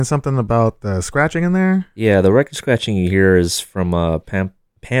Something about the scratching in there? Yeah, the record scratching you hear is from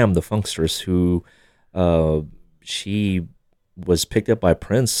Pam the Funkstress, who she was picked up by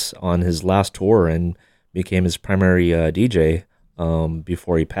Prince on his last tour and became his primary DJ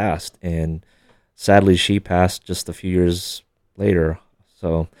before he passed. And sadly, she passed just a few years later.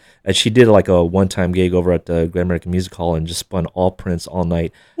 So, and she did like a one-time gig over at the Great American Music Hall and just spun all Prince all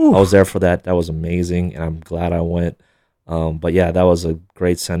night. Ooh. I was there for that. That was amazing, and I'm glad I went. But yeah, that was a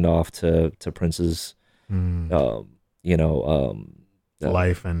great send-off to Prince's,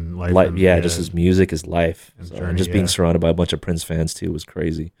 life and just his music, his life, and just being surrounded by a bunch of Prince fans too was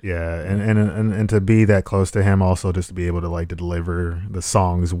crazy. Yeah, and to be that close to him, also just to be able to like to deliver the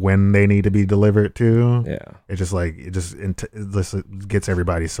songs when they need to be delivered too. Yeah, it gets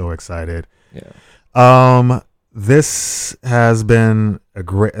everybody so excited. Yeah. This has been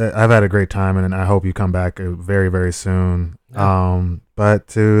I've had a great time, and I hope you come back very, very soon. Yeah. But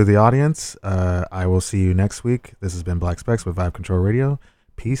to the audience, I will see you next week. This has been Black Specs with Vibe Control Radio.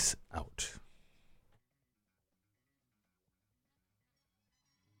 Peace out.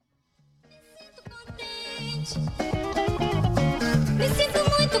 Me sinto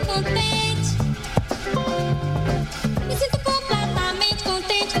muito contente. Me sinto completamente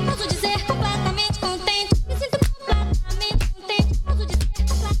contente. Eu posso dizer completamente contente. Me sinto completamente contente. Posso dizer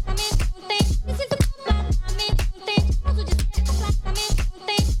completamente contente. Me sinto completamente contente. Posso dizer completamente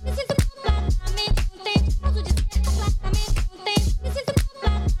contente. Me sinto completamente contente.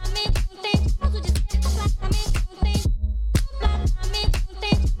 Posso dizer completamente contente. Me sinto completamente contente. Posso dizer completamente contente. Completamente contente.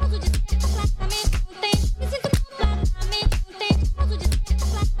 Posso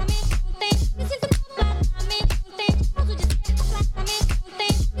dizer completamente contente. Me sinto completamente contente. Posso dizer completamente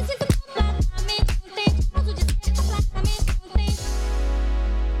contente. Me sinto completamente contente. Posso dizer completamente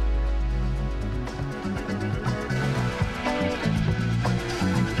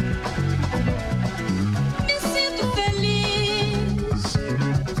contente.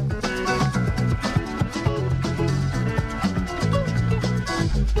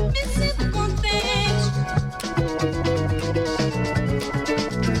 Me sinto completamente contente. Posso dizer completamente contente.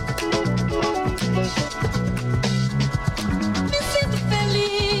 Me sinto feliz. Me sinto contente. Me sinto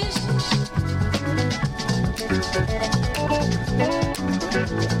feliz. Me sinto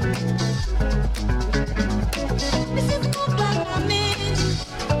completamente. Me sinto completamente contente.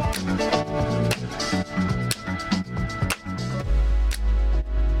 Posso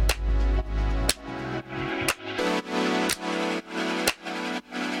dizer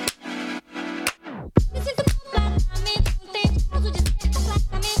completamente contente. Me sinto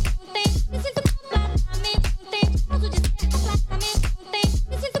completamente contente.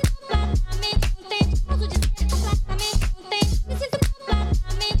 Posso dizer completamente contente. Me sinto completamente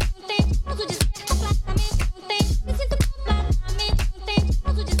contente. Posso dizer completamente contente. Me sinto completamente contente. Posso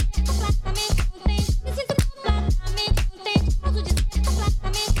dizer completamente contente. Me sinto completamente contente. Posso dizer completamente contente. Me sinto completamente contente. Posso dizer completamente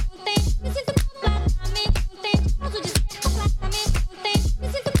contente. Me sinto completamente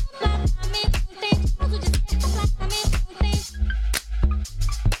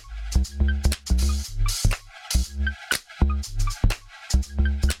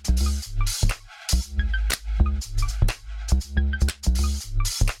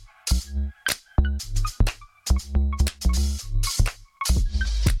Posso dizer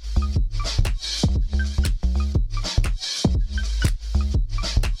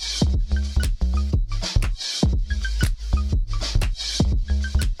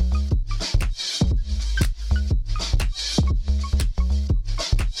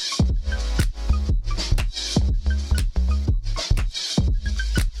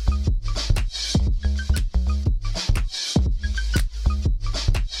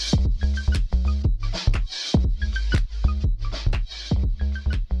contente. Me sinto completamente contente.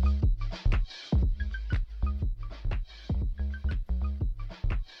 Posso dizer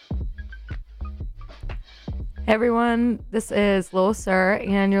completamente contente. Hey everyone, this is Lil Sir,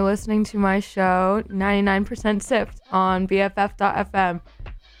 and you're listening to my show 99% Sipped on BFF.fm.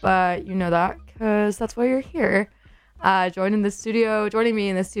 But you know that because that's why you're here. Joining me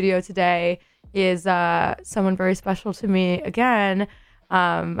in the studio today is someone very special to me again,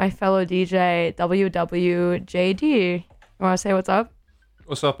 my fellow DJ WWJD. You want to say what's up?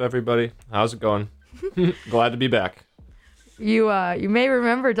 What's up, everybody? How's it going? Glad to be back. You may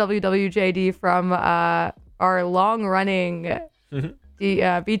remember WWJD from our long-running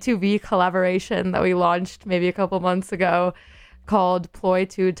B2B collaboration that we launched maybe a couple months ago called Ploy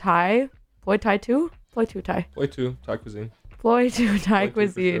 2 Thai. Ploy Thai 2? Ploy 2 Thai. Ploy 2 Thai Cuisine. Ploy 2 Thai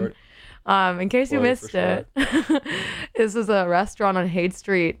Cuisine. In case you missed it, this is a restaurant on Haight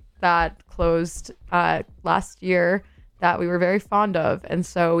Street that closed last year that we were very fond of. And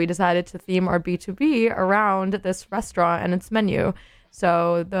so we decided to theme our B2B around this restaurant and its menu.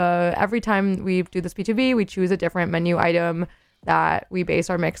 So every time we do this B2B, we choose a different menu item that we base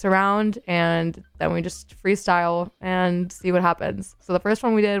our mix around, and then we just freestyle and see what happens. So the first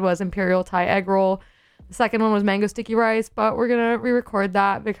one we did was Imperial Thai egg roll. The second one was mango sticky rice, but we're gonna re-record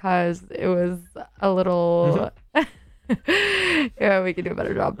that because it was a little yeah, we can do a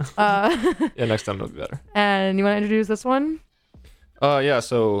better job. Yeah, next time it'll be better. And you want to introduce this one? Yeah,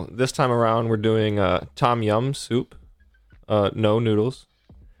 so this time around we're doing tom yum soup, no noodles,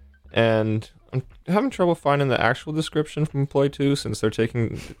 and I'm having trouble finding the actual description from Employee 2 since they're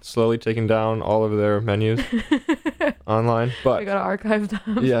slowly taking down all of their menus online. But We gotta archive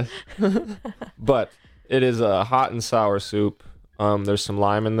them. yes, but it is a hot and sour soup. There's some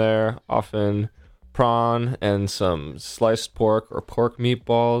lime in there, often prawn, and some sliced pork or pork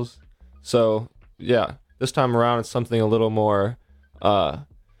meatballs. So yeah, this time around it's something a little more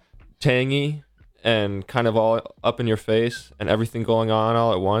tangy and kind of all up in your face and everything going on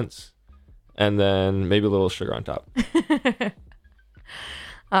all at once. And then maybe a little sugar on top.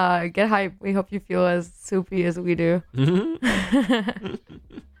 Get hype. We hope you feel as soupy as we do.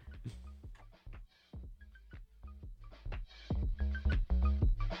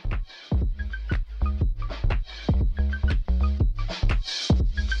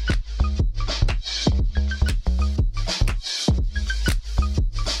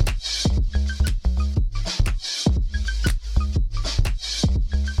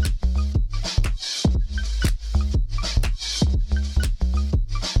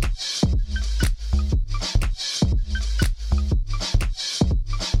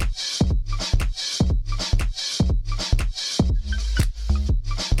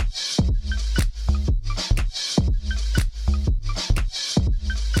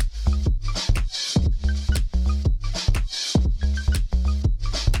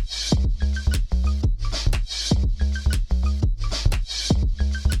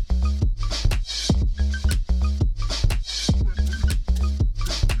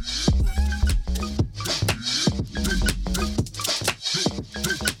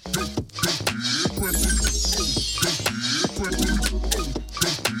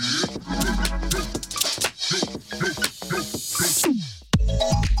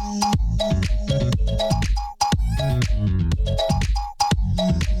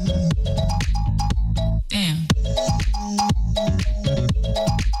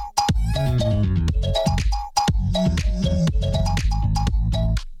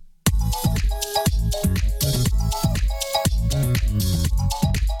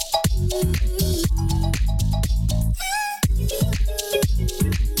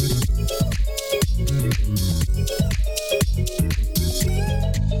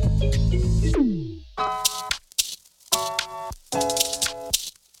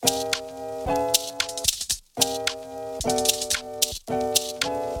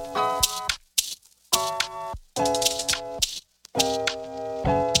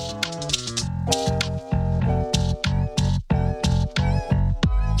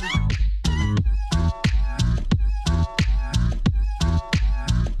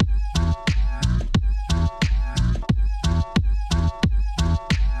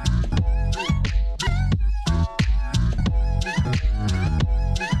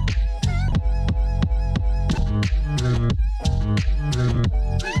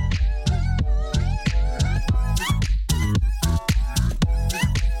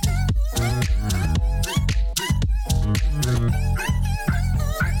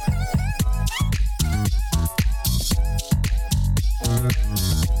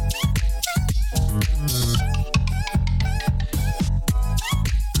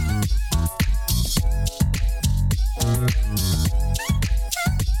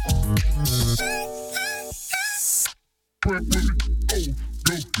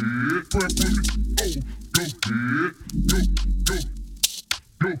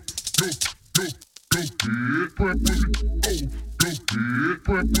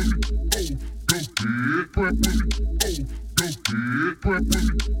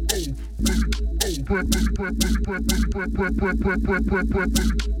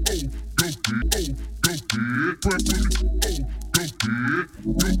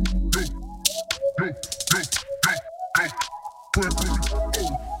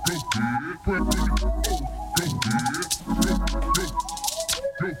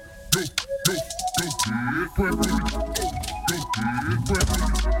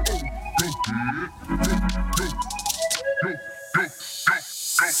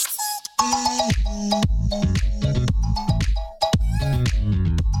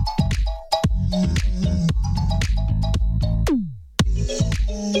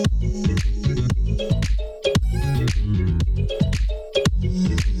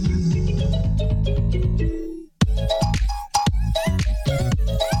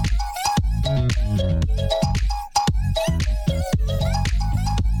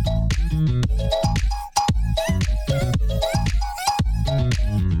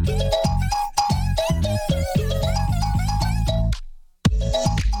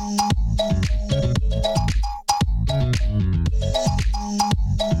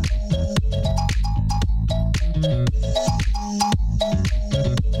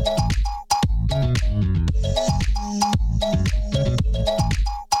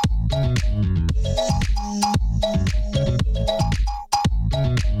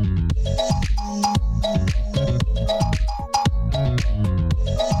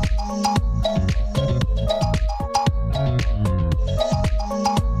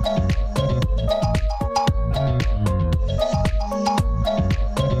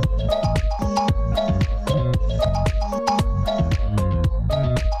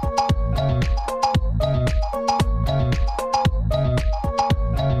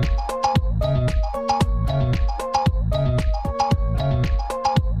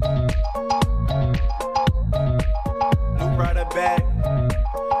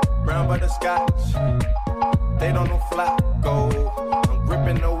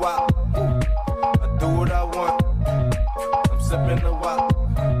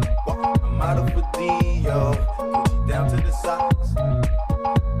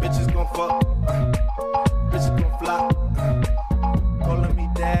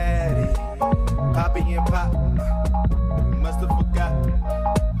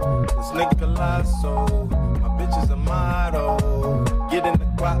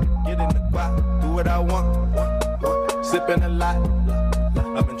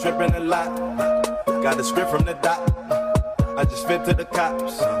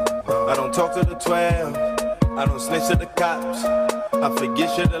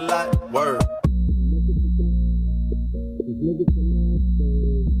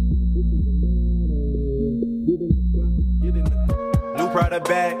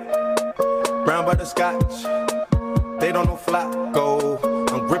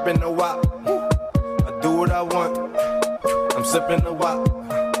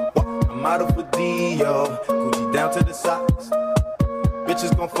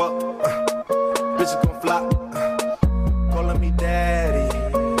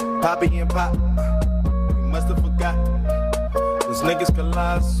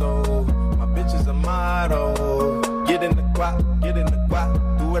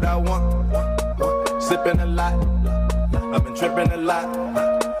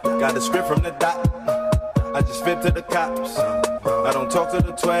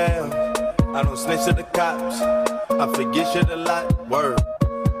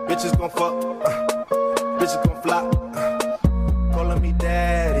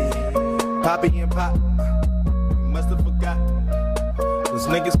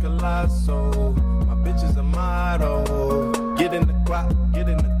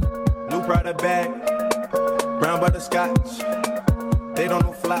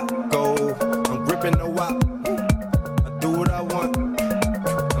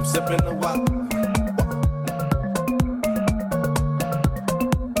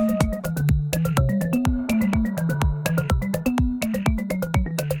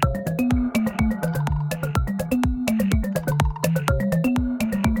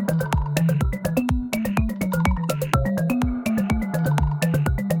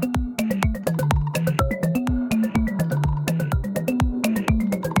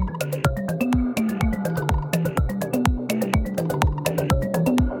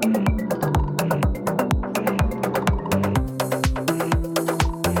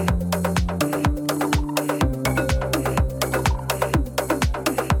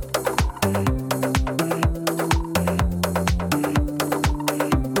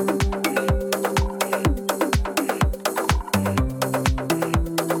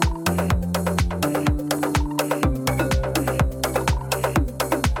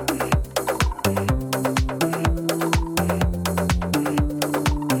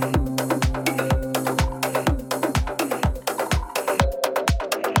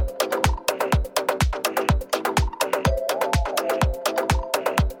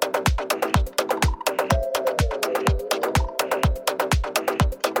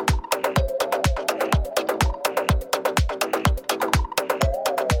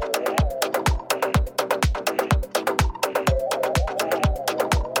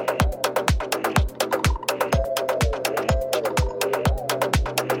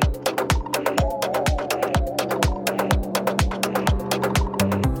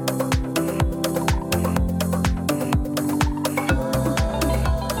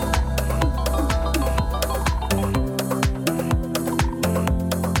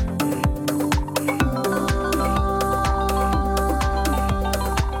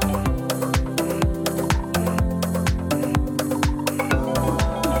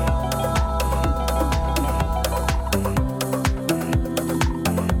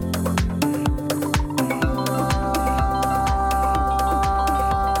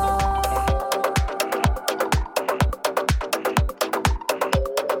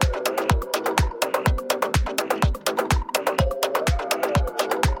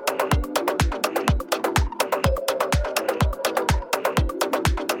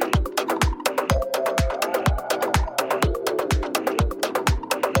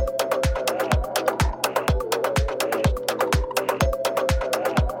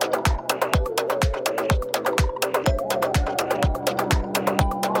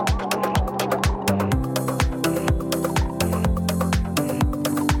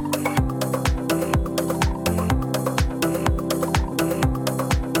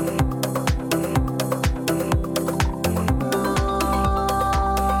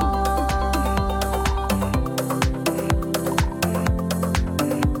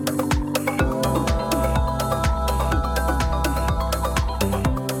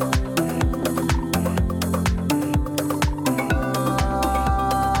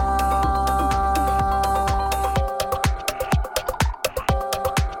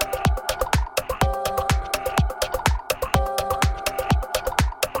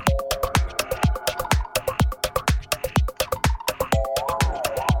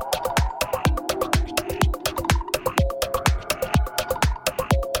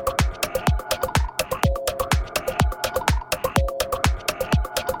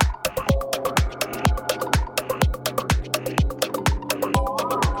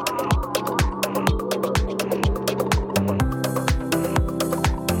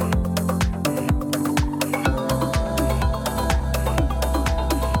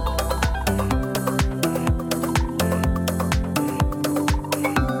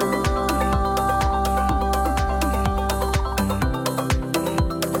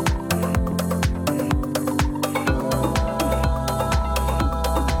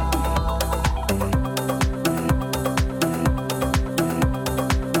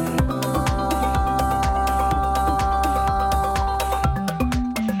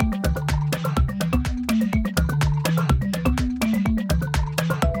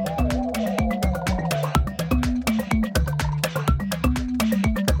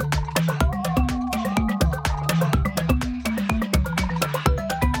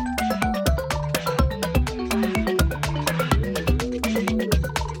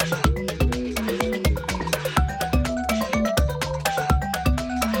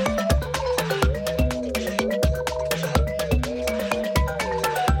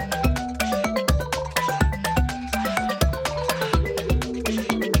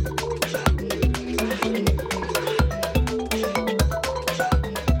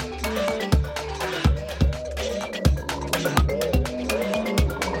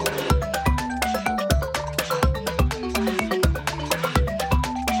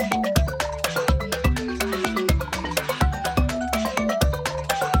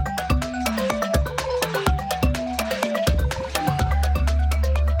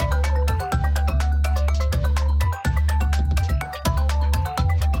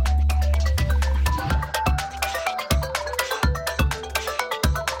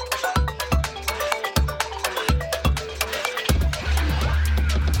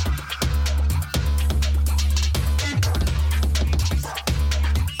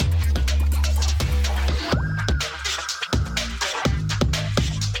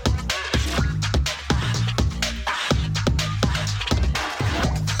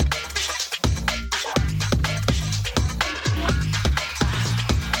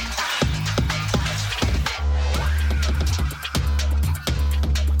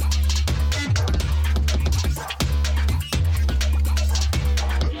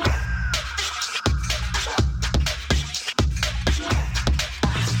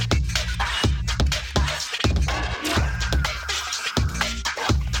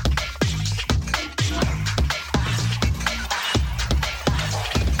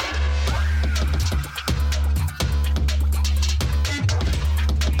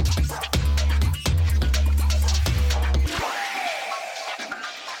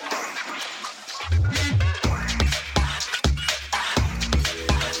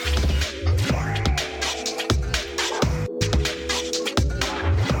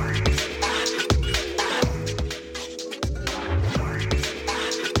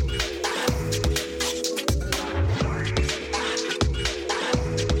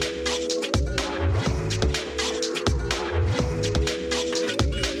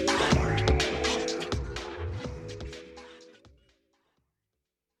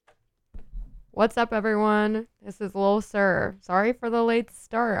 What's up, everyone? This is Lil Sir. Sorry for the late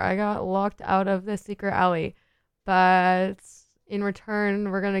start. I got locked out of the secret alley. But in return,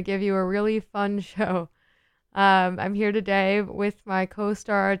 we're going to give you a really fun show. I'm here today with my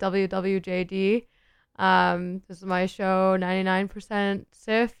co-star, WWJD. This is my show, 99%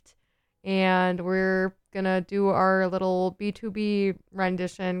 Sift. And we're going to do our little B2B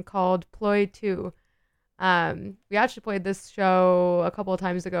rendition called Ploy 2. We actually played this show a couple of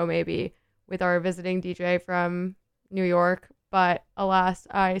times ago, maybe, with our visiting DJ from New York, but alas,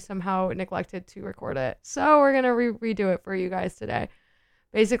 I somehow neglected to record it. So we're gonna redo it for you guys today.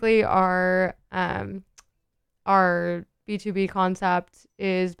 Basically, our B2B concept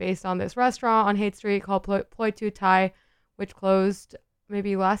is based on this restaurant on Haight Street called Ploy 2 Thai, which closed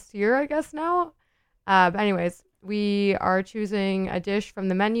maybe last year, I guess now. But anyways, we are choosing a dish from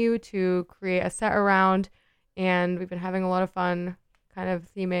the menu to create a set around, and we've been having a lot of fun kind of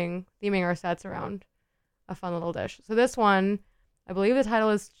theming our sets around a fun little dish. So this one, I believe the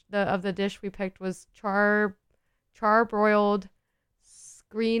title is of the dish we picked was char-broiled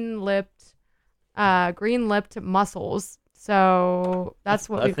green-lipped mussels. So that's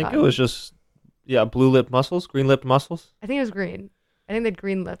what we think it was just blue-lipped mussels, green-lipped mussels. I think it was green. I think they had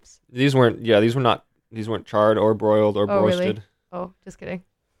green lips. These weren't charred or broiled or roasted. Really? Oh, just kidding.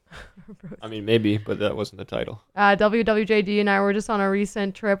 I mean, maybe, but that wasn't the title. WWJD and I were just on a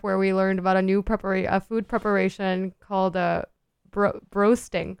recent trip where we learned about a new food preparation called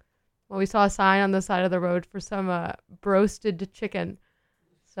broasting. Well, we saw a sign on the side of the road for some broasted chicken.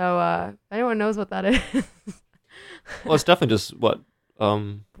 So if anyone knows what that is. Well, it's definitely just what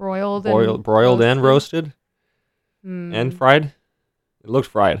broiled and roasted and fried. It looked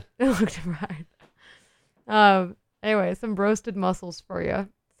fried. It looked fried. Anyway, some roasted mussels for you.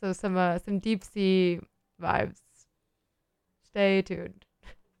 So some deep sea vibes. Stay tuned.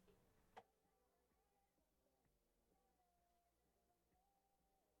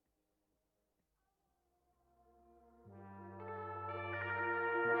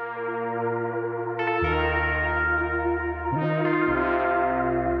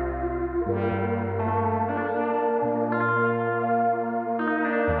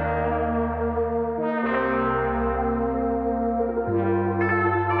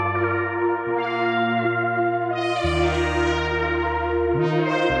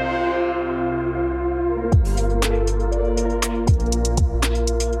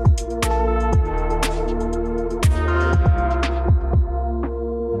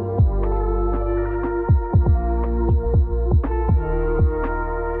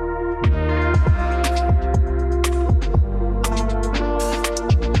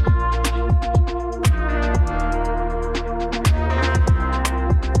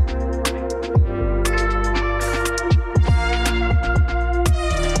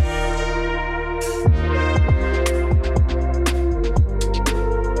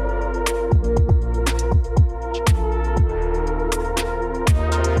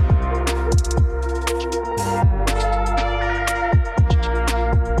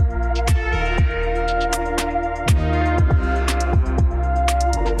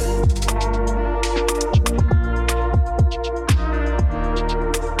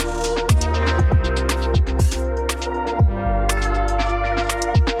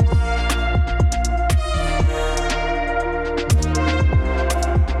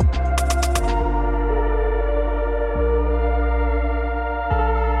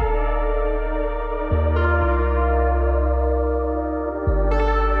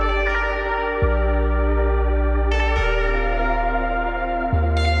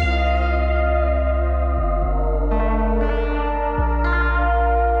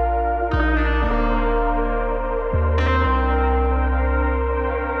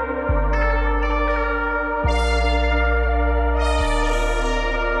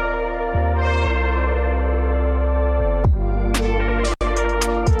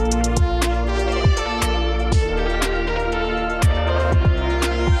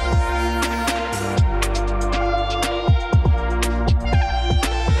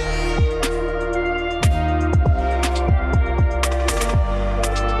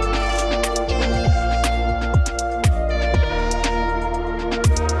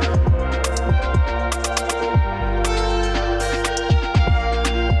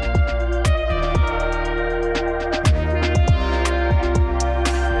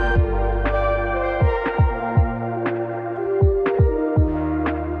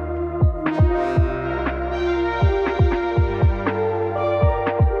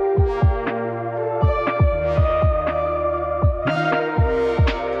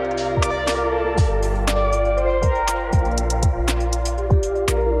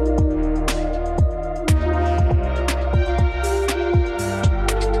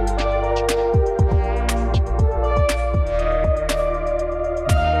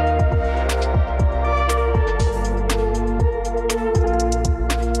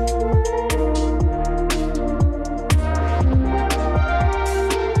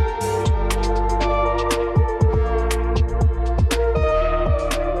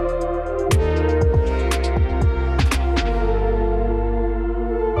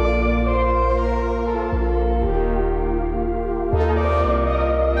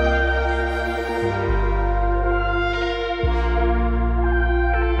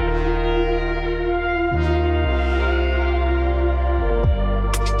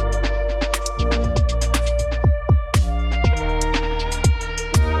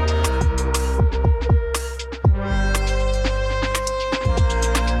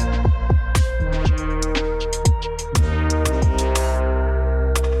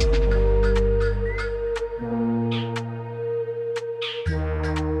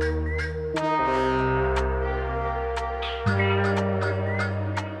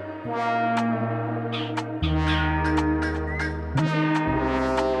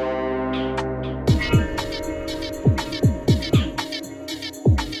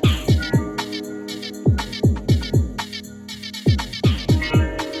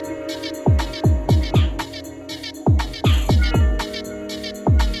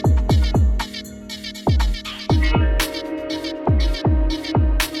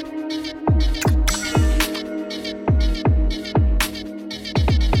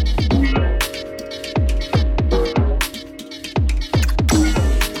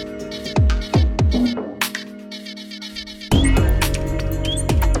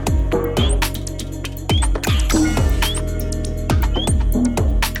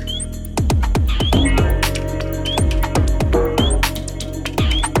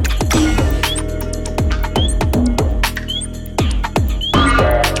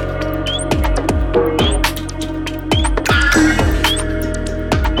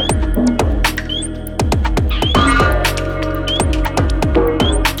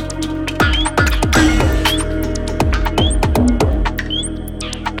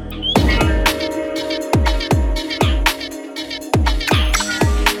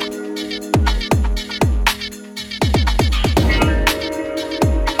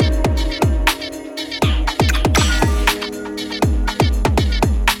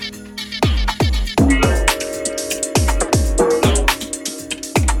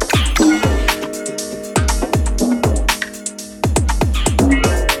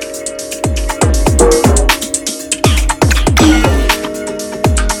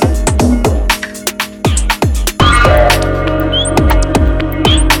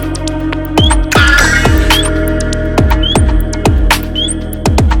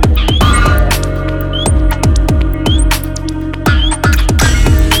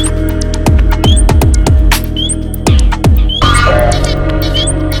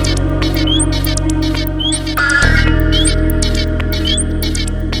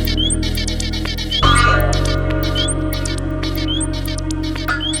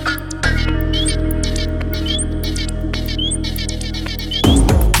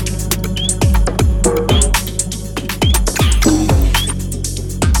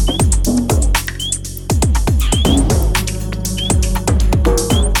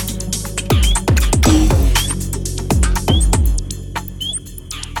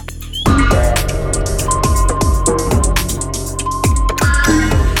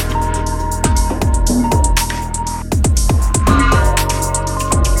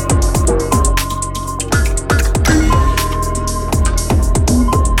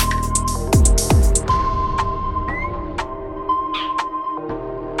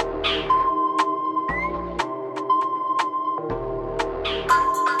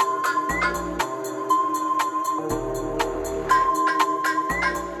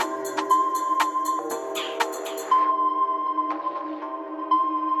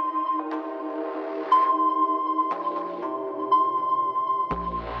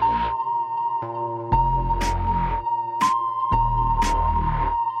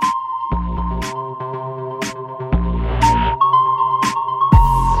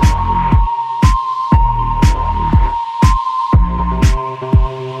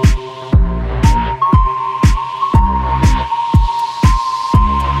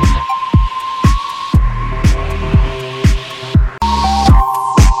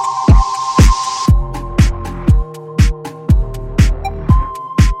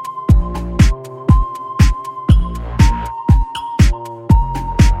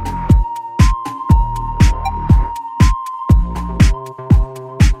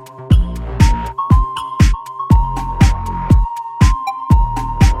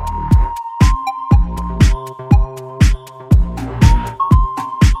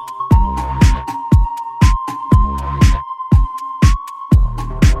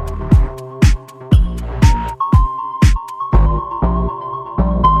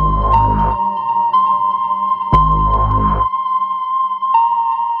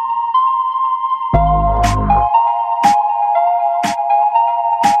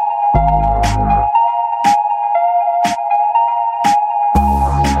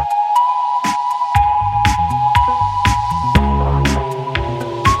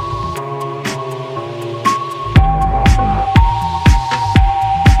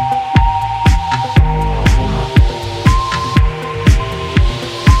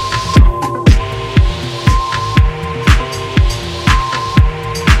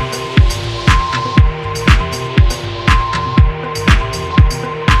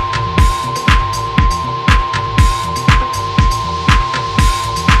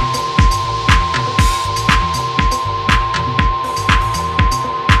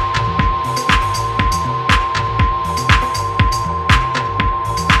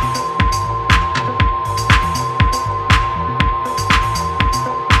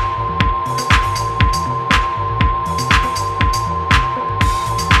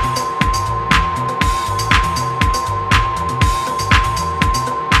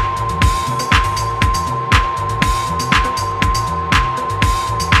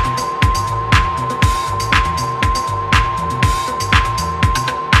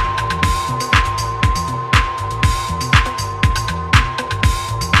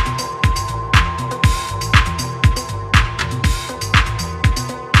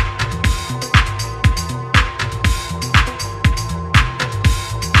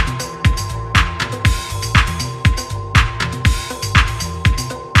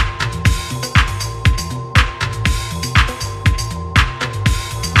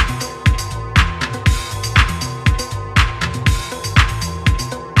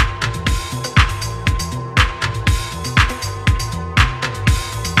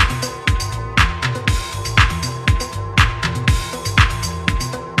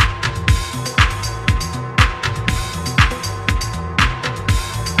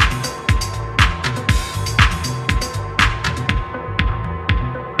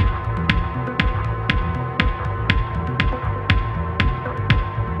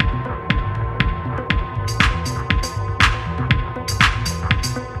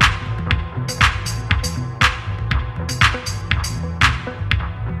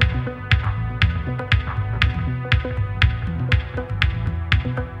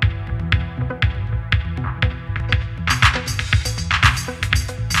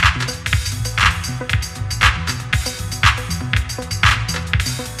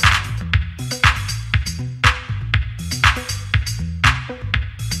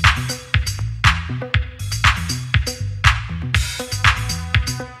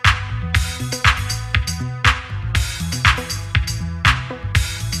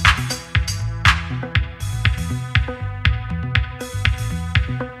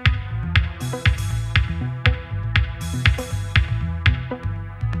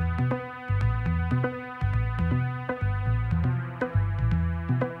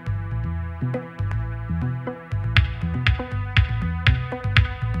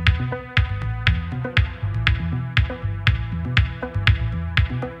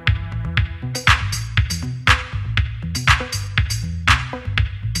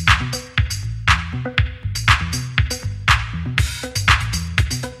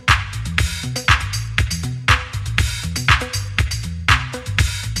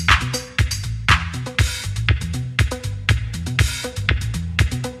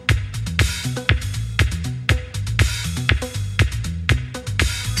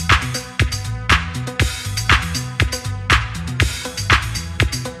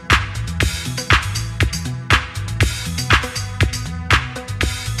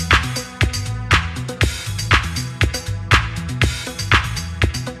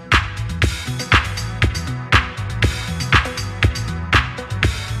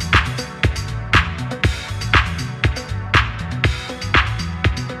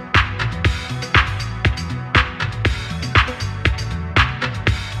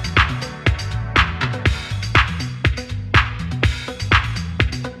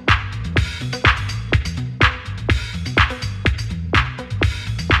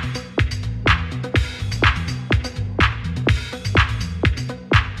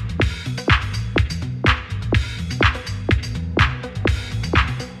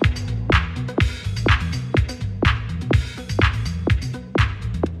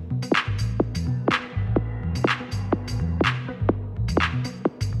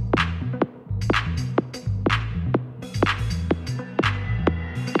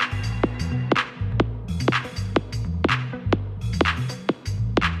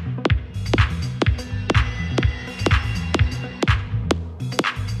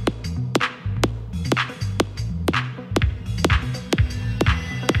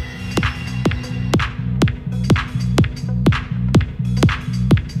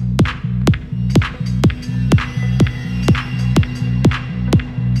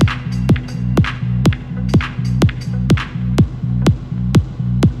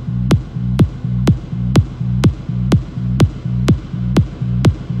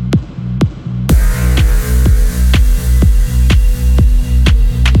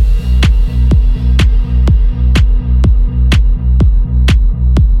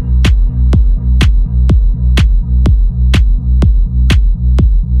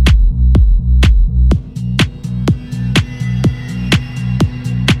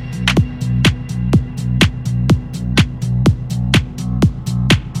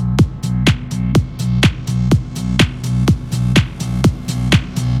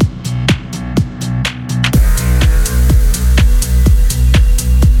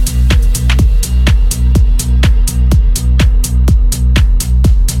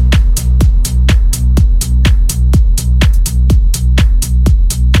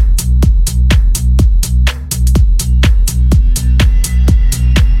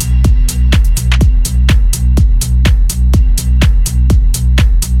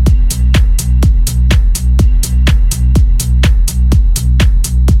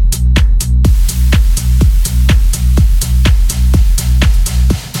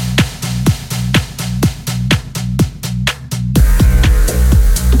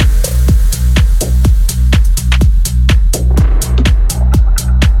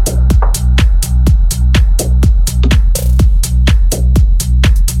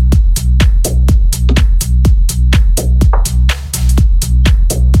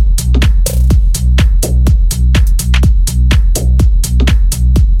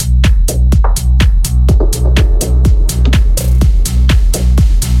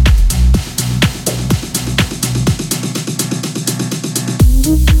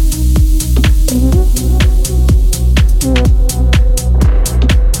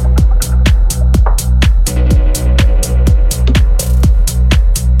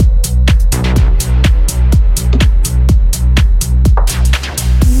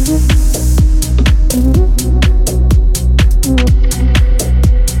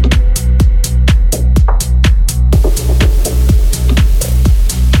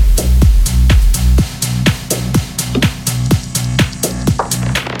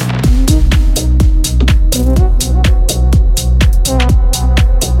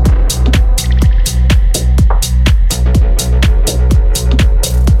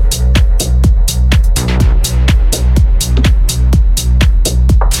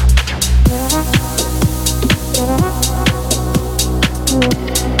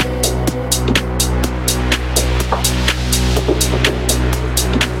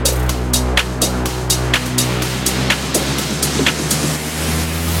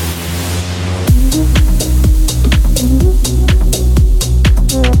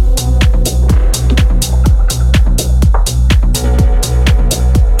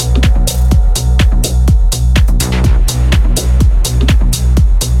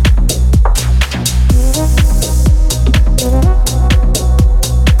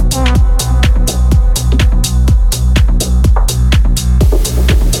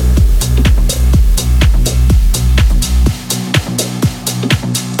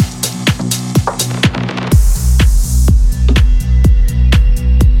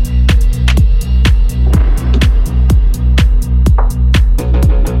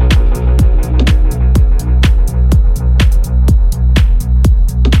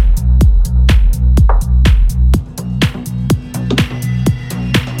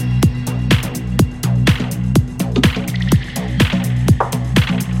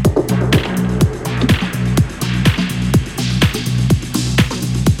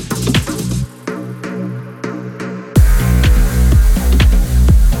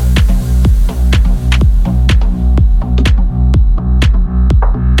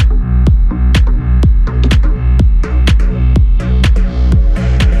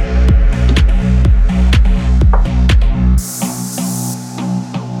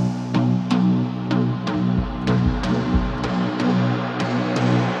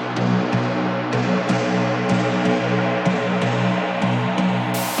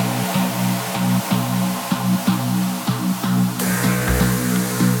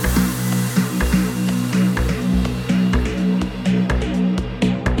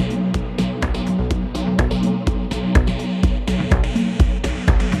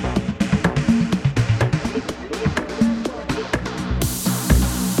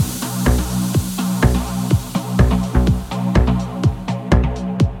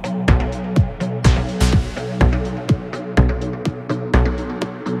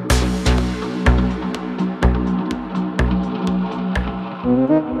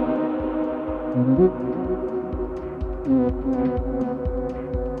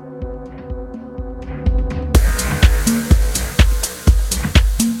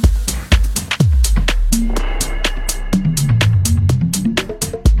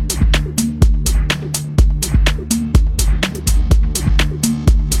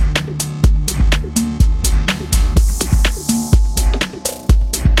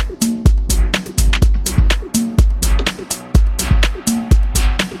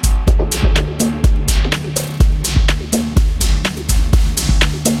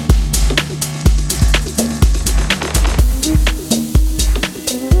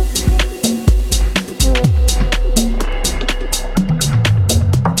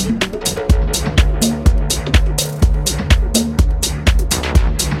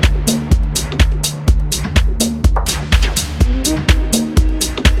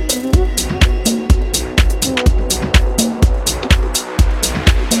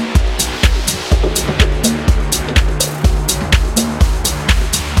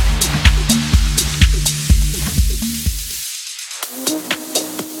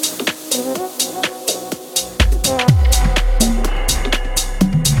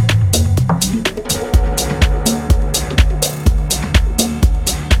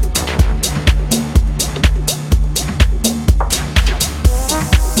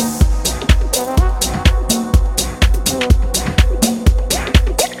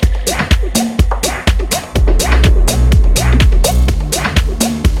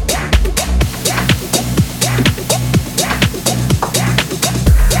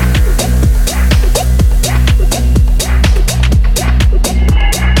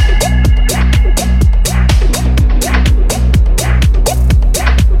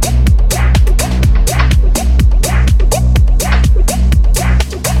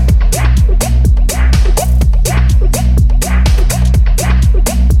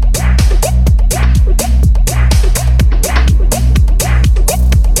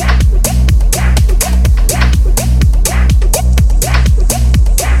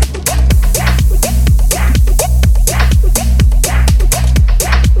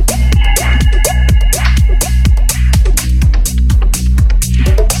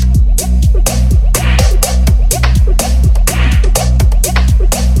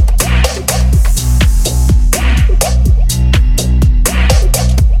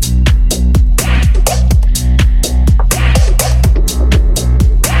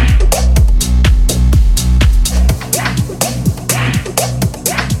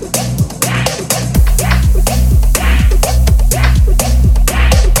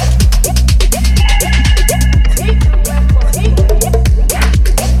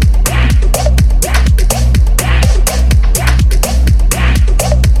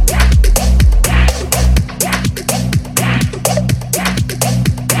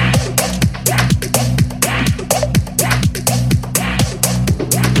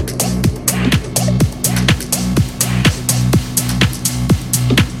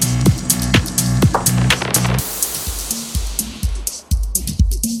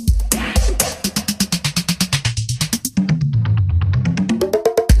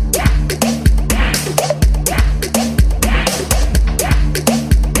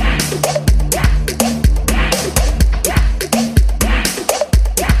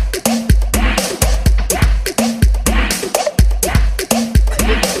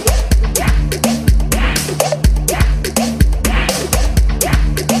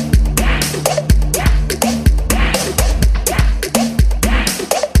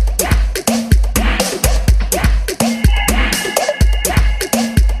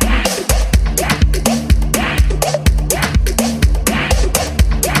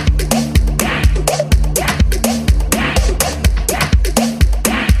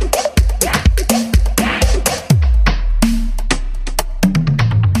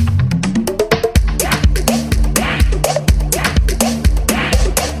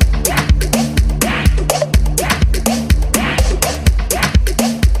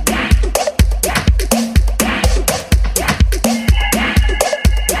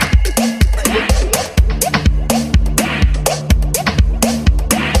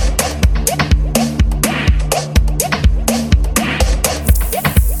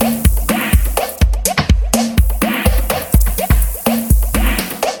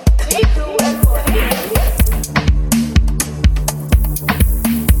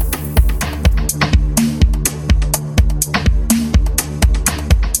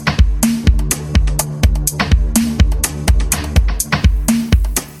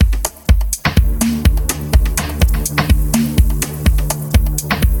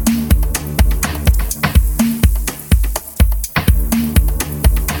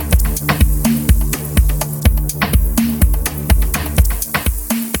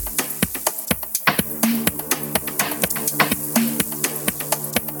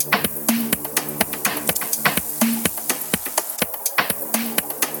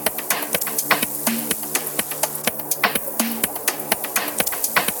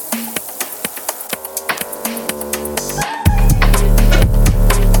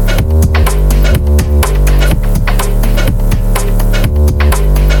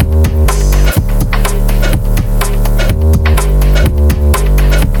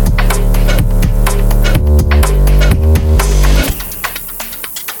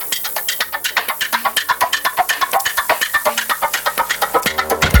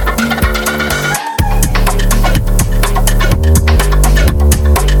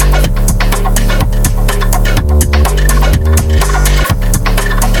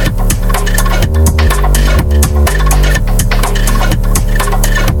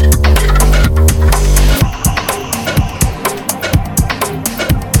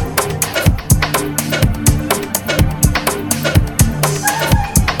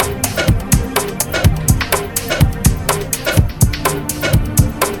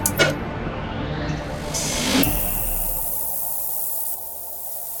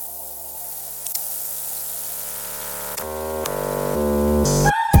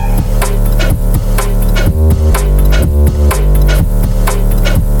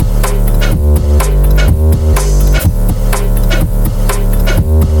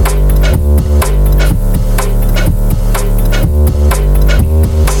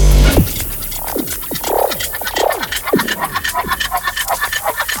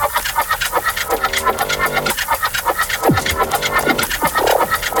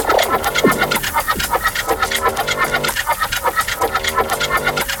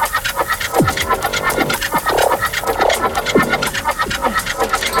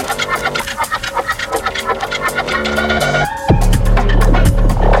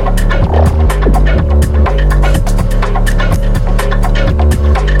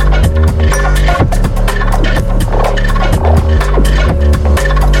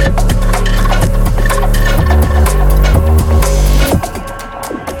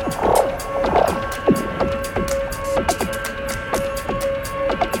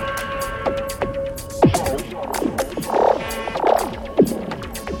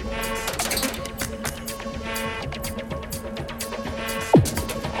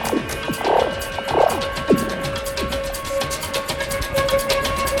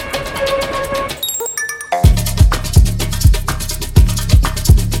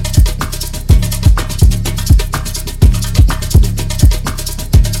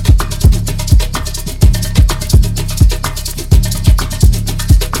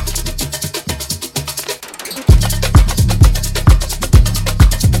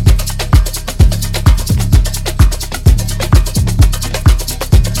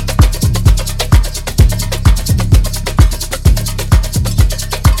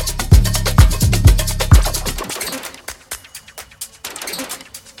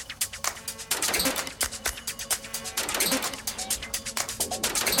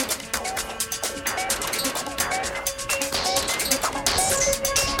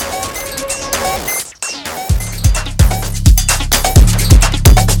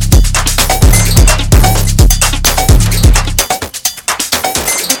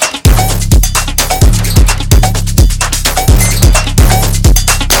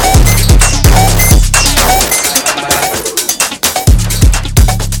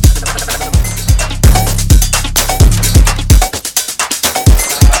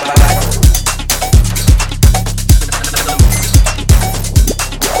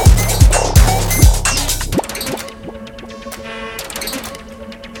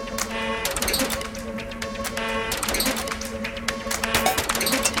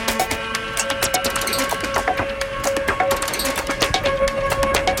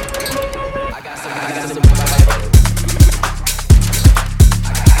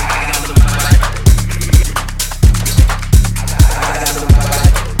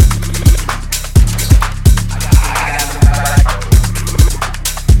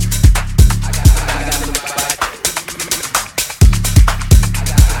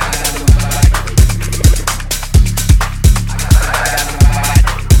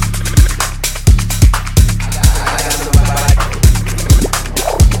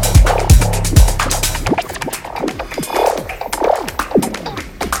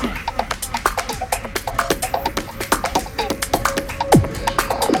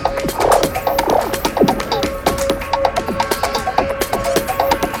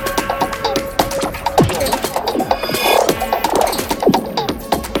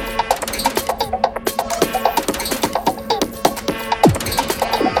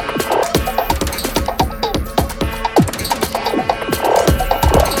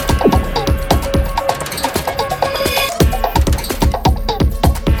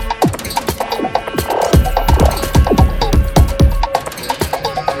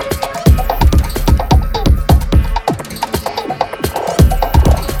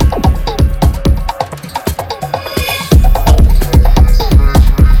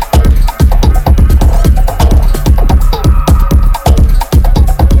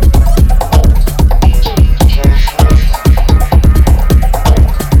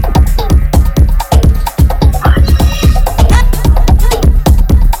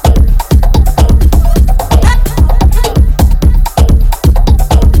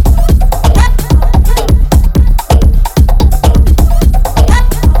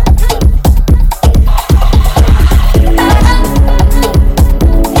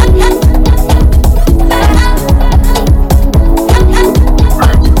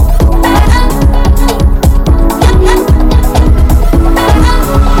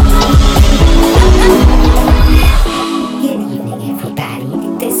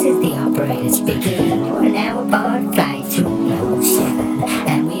 operators begin. We're now aboard flight 207,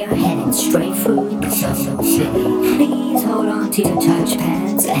 and we are heading straight for Mussels City. Please hold on to your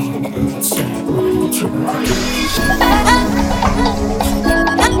touchpads and let's get ready to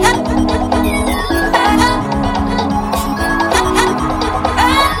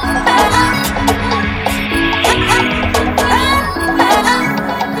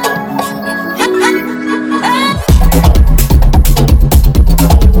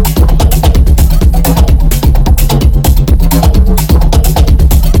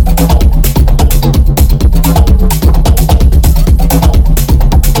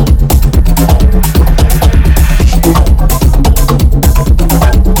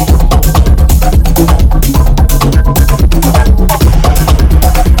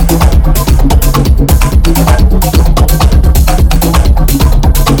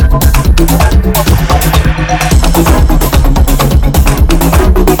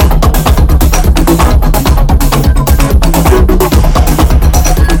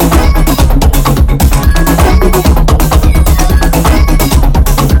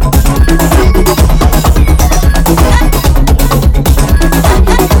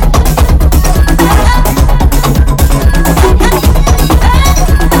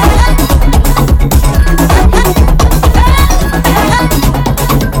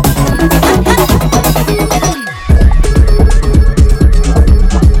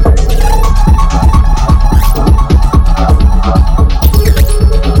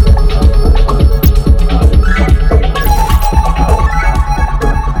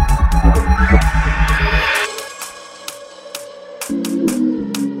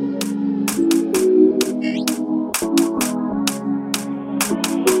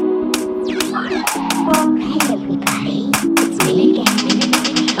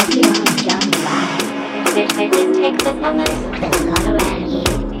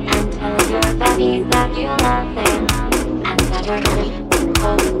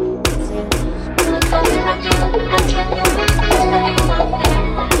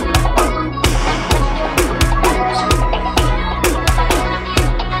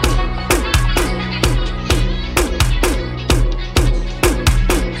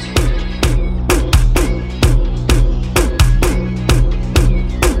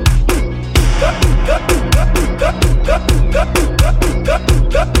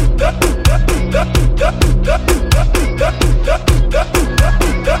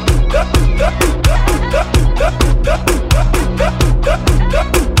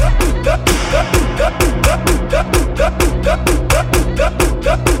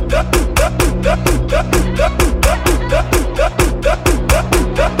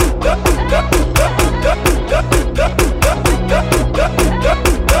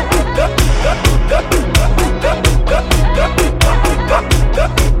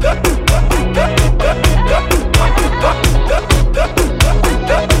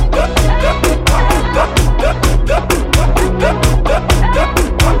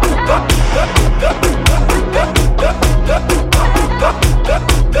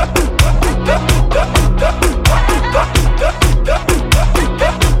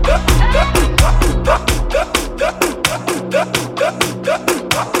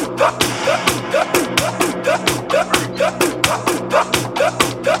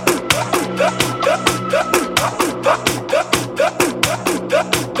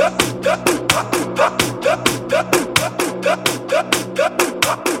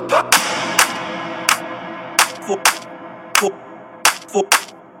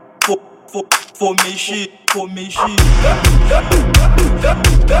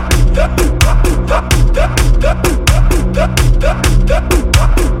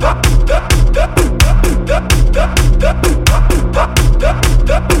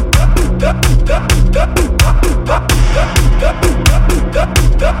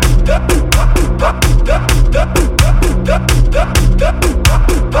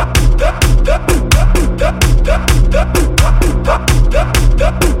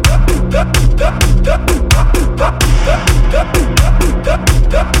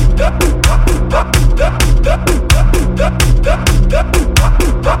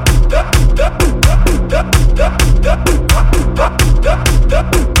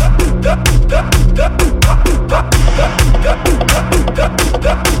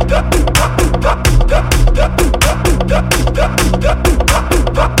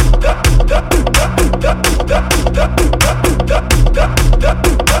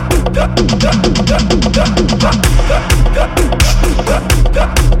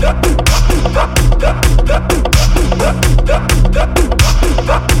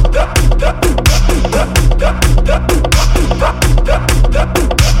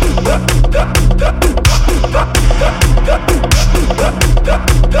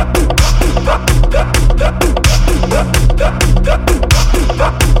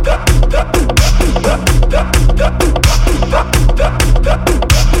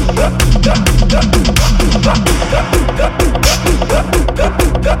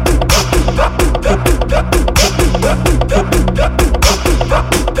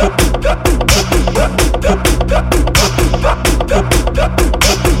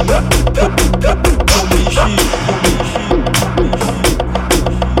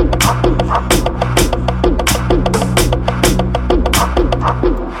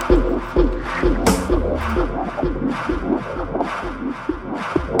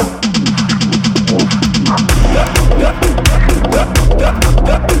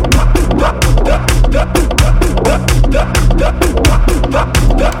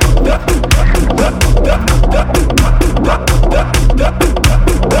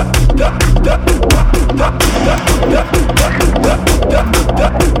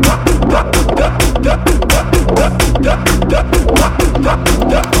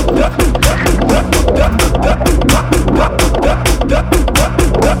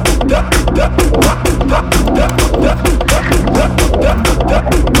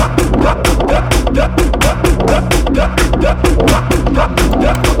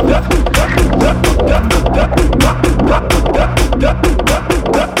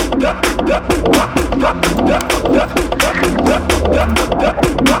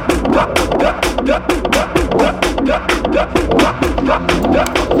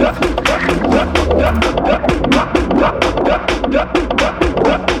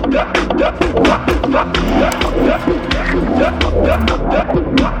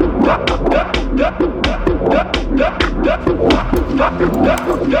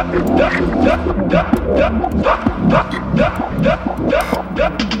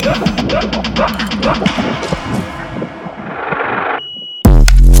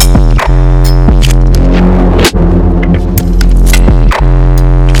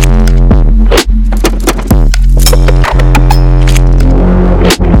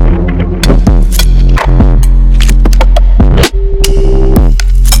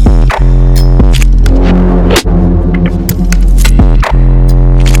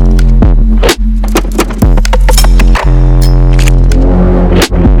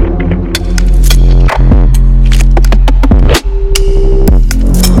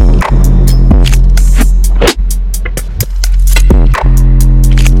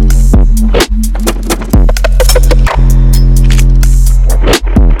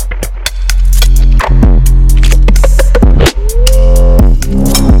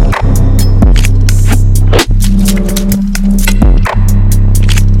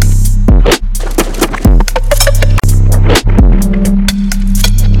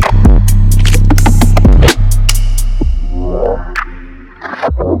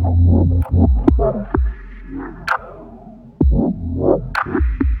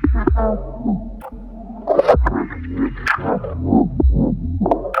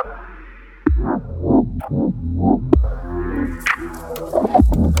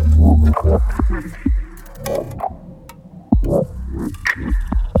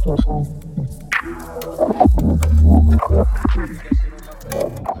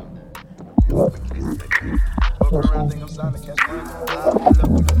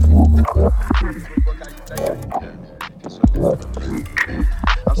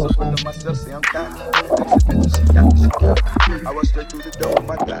I'm so full of myself, say I'm cocky. Next bitch, she got me, she got me. I walk straight through the door with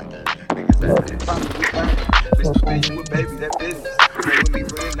my Glock. Niggas that really poppin' with poppin'. Mr. Billion with baby, that business. Play with me,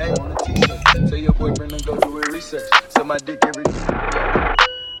 put your name on a t-shirt. Tell your boyfriend to go do his research. Suck my dick every day.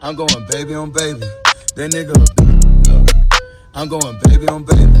 I'm going baby on baby. That nigga look. I'm going baby on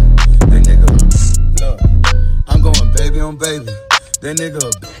baby. That nigga look. I'm going baby on baby. That nigga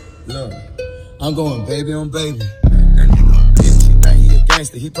look. I'm going baby on baby. That nigga a bitch. He think he a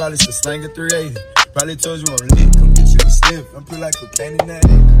gangster. He probably still slanging 380. Probably told you I'm lit. Come get you a slip. I'm put like cocaine in that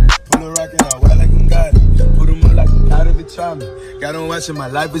egg. Pull a rocket out wet like I'm got it. Put him up like a pot of it, try me. Got on watching my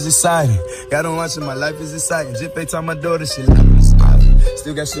life is exciting. Got on watching my life is exciting. Just FaceTime my daughter, she laughing and smiling.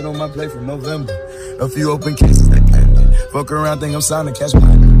 Still got shit on my plate from November. A few open cases that pending. Fuck around, think I'm signing cash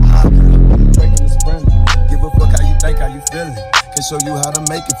money. I pull up in the Drake in the spring. Give a fuck how you think, how you feeling. Can show you how to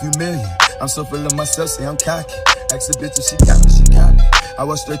make a few million. I'm so full of myself, say I'm cocky. Ask a bitch if she got me, she got me. I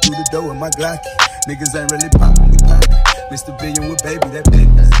walk straight through the door with my Glocky. Niggas ain't really poppin', we poppin'. Mr. Billion with baby, that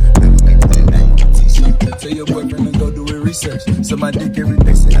business. Play with me, put your name on a t-shirt. Tell your boyfriend to go do his research. So my dick every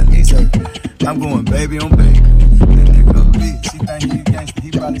day, say I need her. I'm going baby on baby. That nigga a bitch, she think he a gangster. He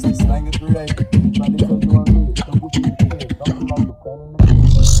probably still slanging 380. Probably told you I'm good. Don't get you a kid. Don't be like the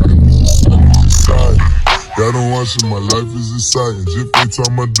Got on watching my life is exciting. Just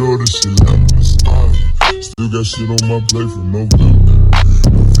FaceTime my daughter, she laughing and smiling. Still got shit on my plate from November.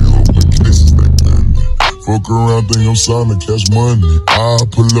 A few open cases that pending. Fuck around, think I'm signing cash money. I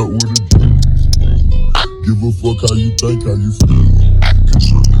pull up with a drink. Give a fuck how you think, how you feel.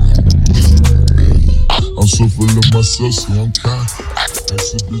 I'm so full of myself, so I'm cocky.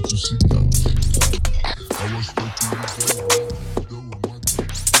 That's a bitch and she got me. I was straight through the door.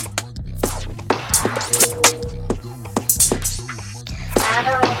 I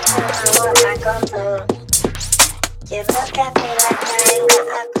don't know what I go through. You look at me like I ain't got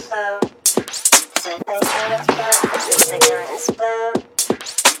a clue. So they can explode, they can explode.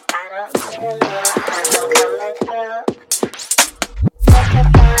 I don't even know how I'm coming through.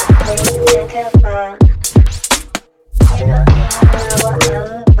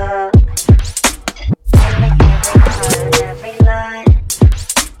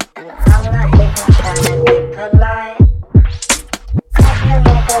 a lie. Cause you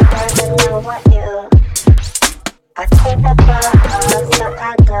niggas never know what you. I keep the bar up, so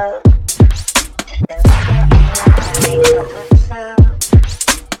I go. And we get in the night for a show.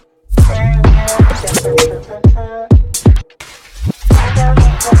 I don't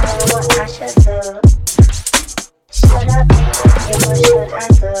even know what I should do. Should I be with you or should I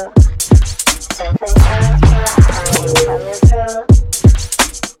go? Something else, but I ain't coming through.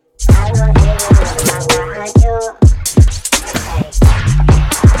 I don't even know how behind you.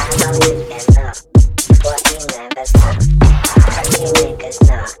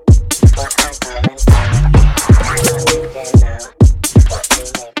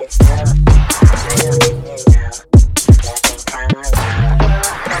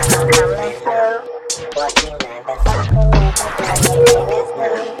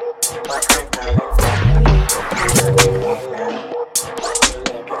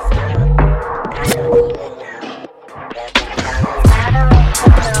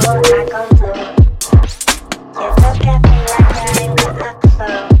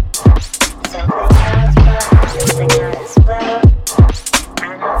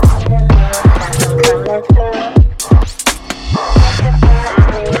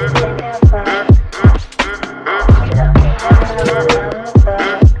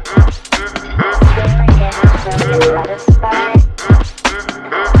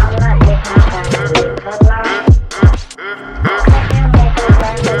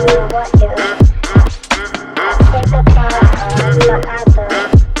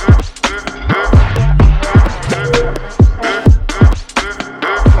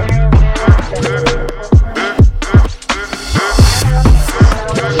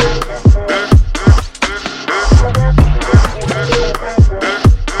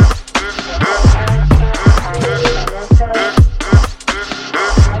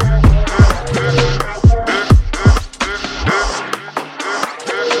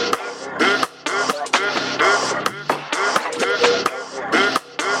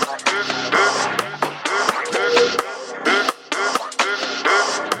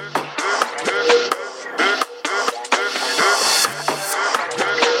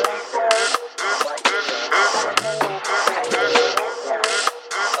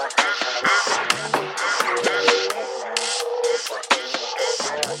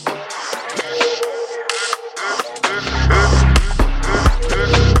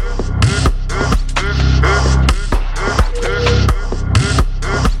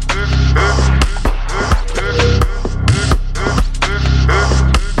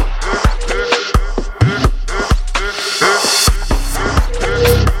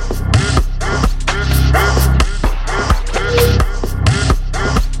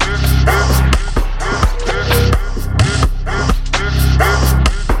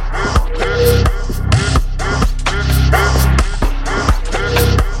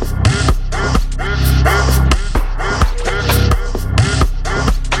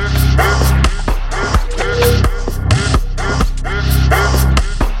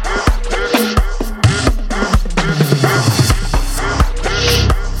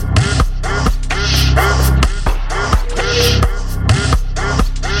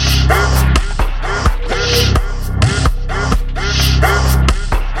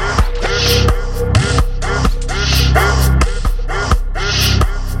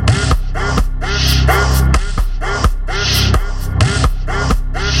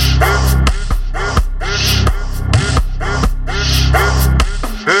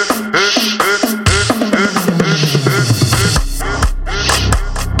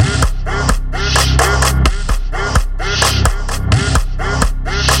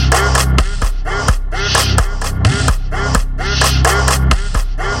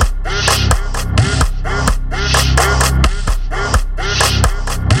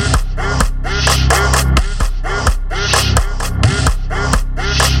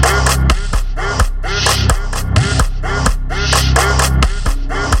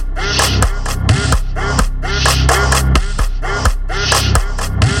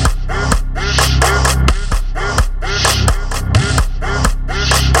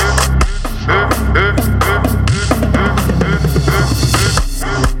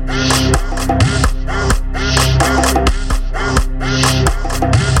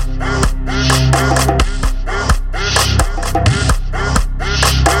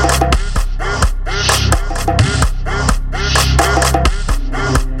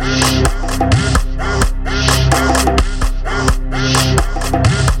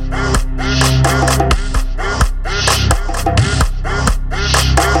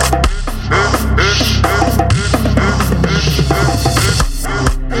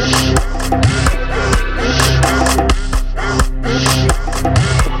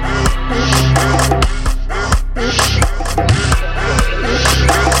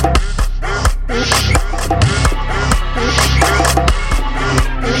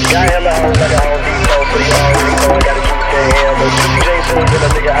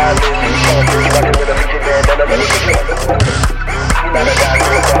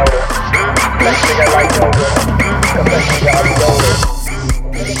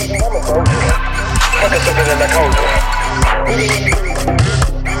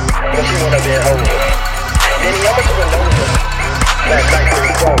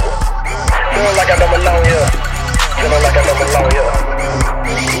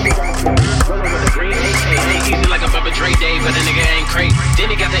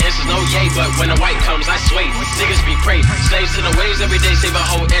 When the white comes, I sway. Niggas be prey. Slaves to the waves every day, save a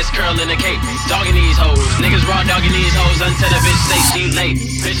whole S curl in a cape. Dogging these hoes. Niggas raw dogging these hoes until the bitch say she late.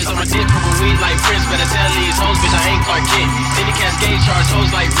 Bitches on my dick, purple weed like Prince. Better tell these hoes, bitch, I ain't Clark Kent. City Cascade charge hoes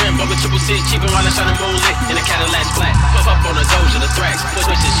like Rim. But with triple six, cheapin' while I shine a moonlit in a Cadillac flat. Puff up on the Doja, the Thrax. Push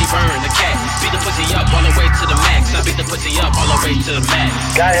switches, she burn the cat. Beat the pussy up all the way to the max. I beat the pussy up all the way to the max.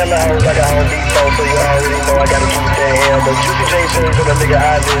 Got hella hoes like a Home Depot, so you already know I gotta keep that hair. But Juicy J shirts with a nigga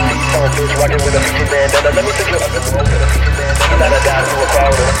eyes in D-tone, bitch, rockin' with a 50 bandana. Let me take you up in the road with a 50 bandana. Not a dime to a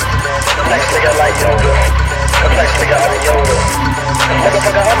quarter. Flex nigga like Yoda. A flex nigga out of Yoda.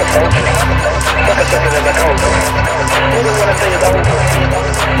 Motherfucker, I'm a soldier. Fuck a second in the cold. You don't wanna say it's over,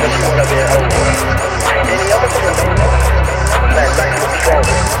 but you wanna be over. Any other fucking thing? Last night was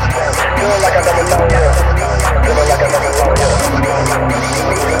stronger. Feeling like I never know you. Feeling like I never know you.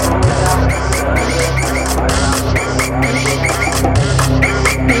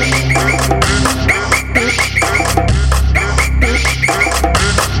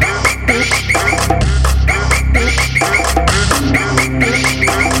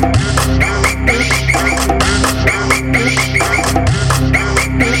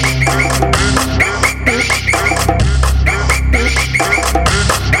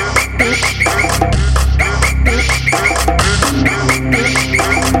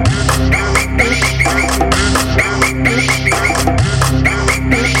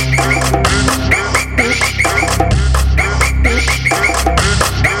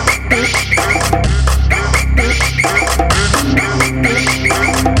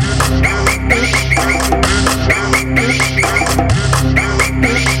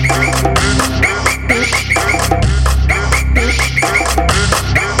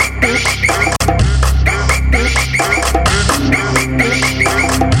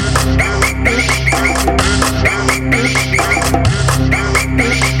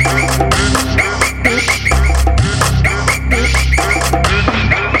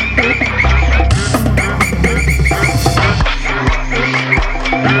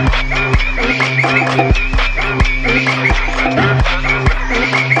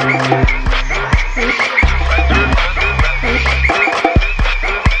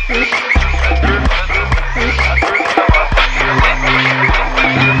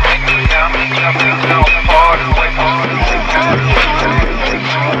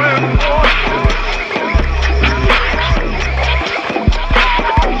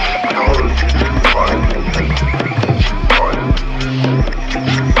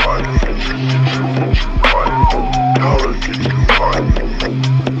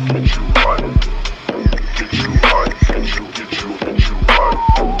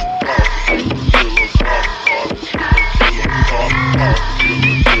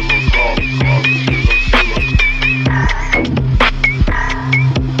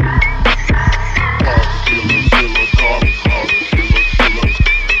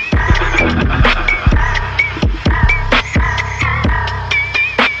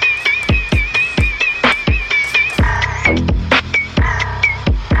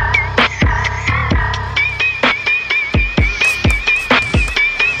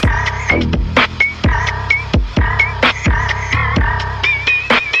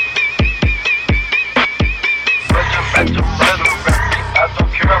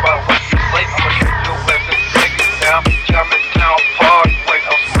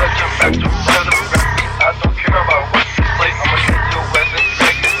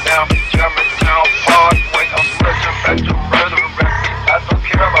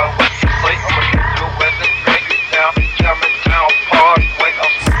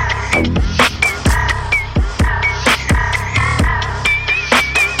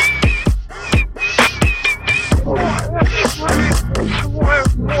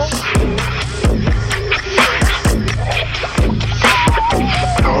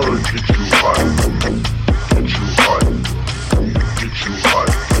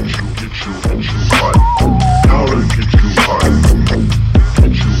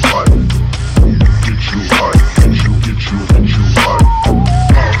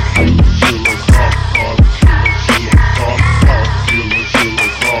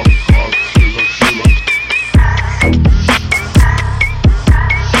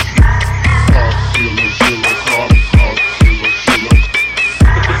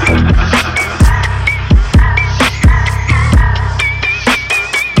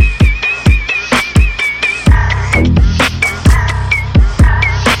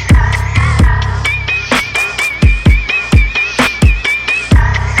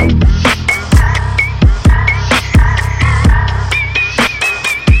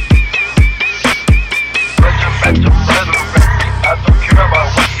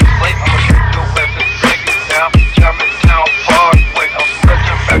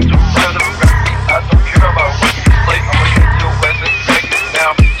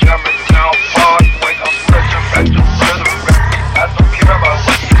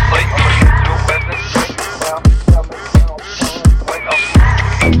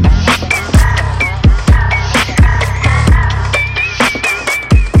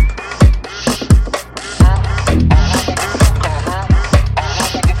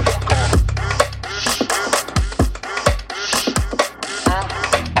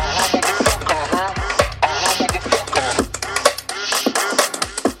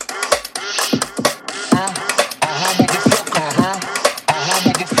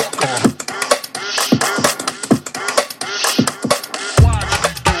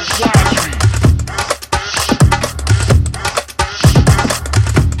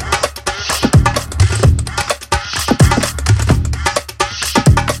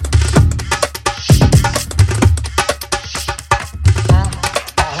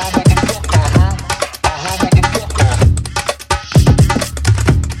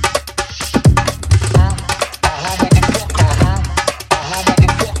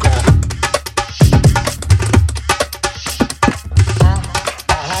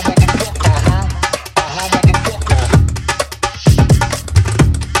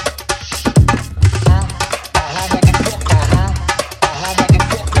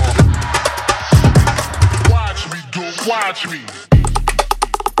 Watch me.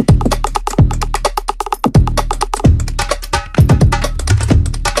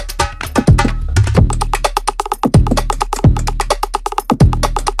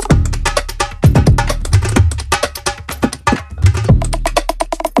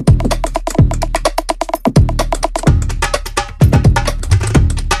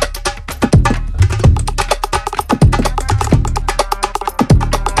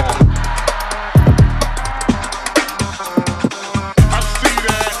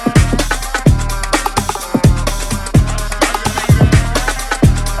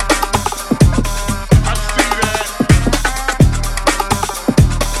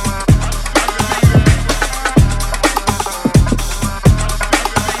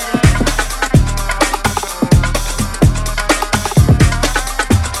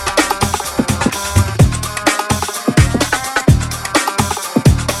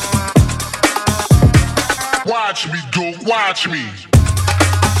 Watch me, go, watch me.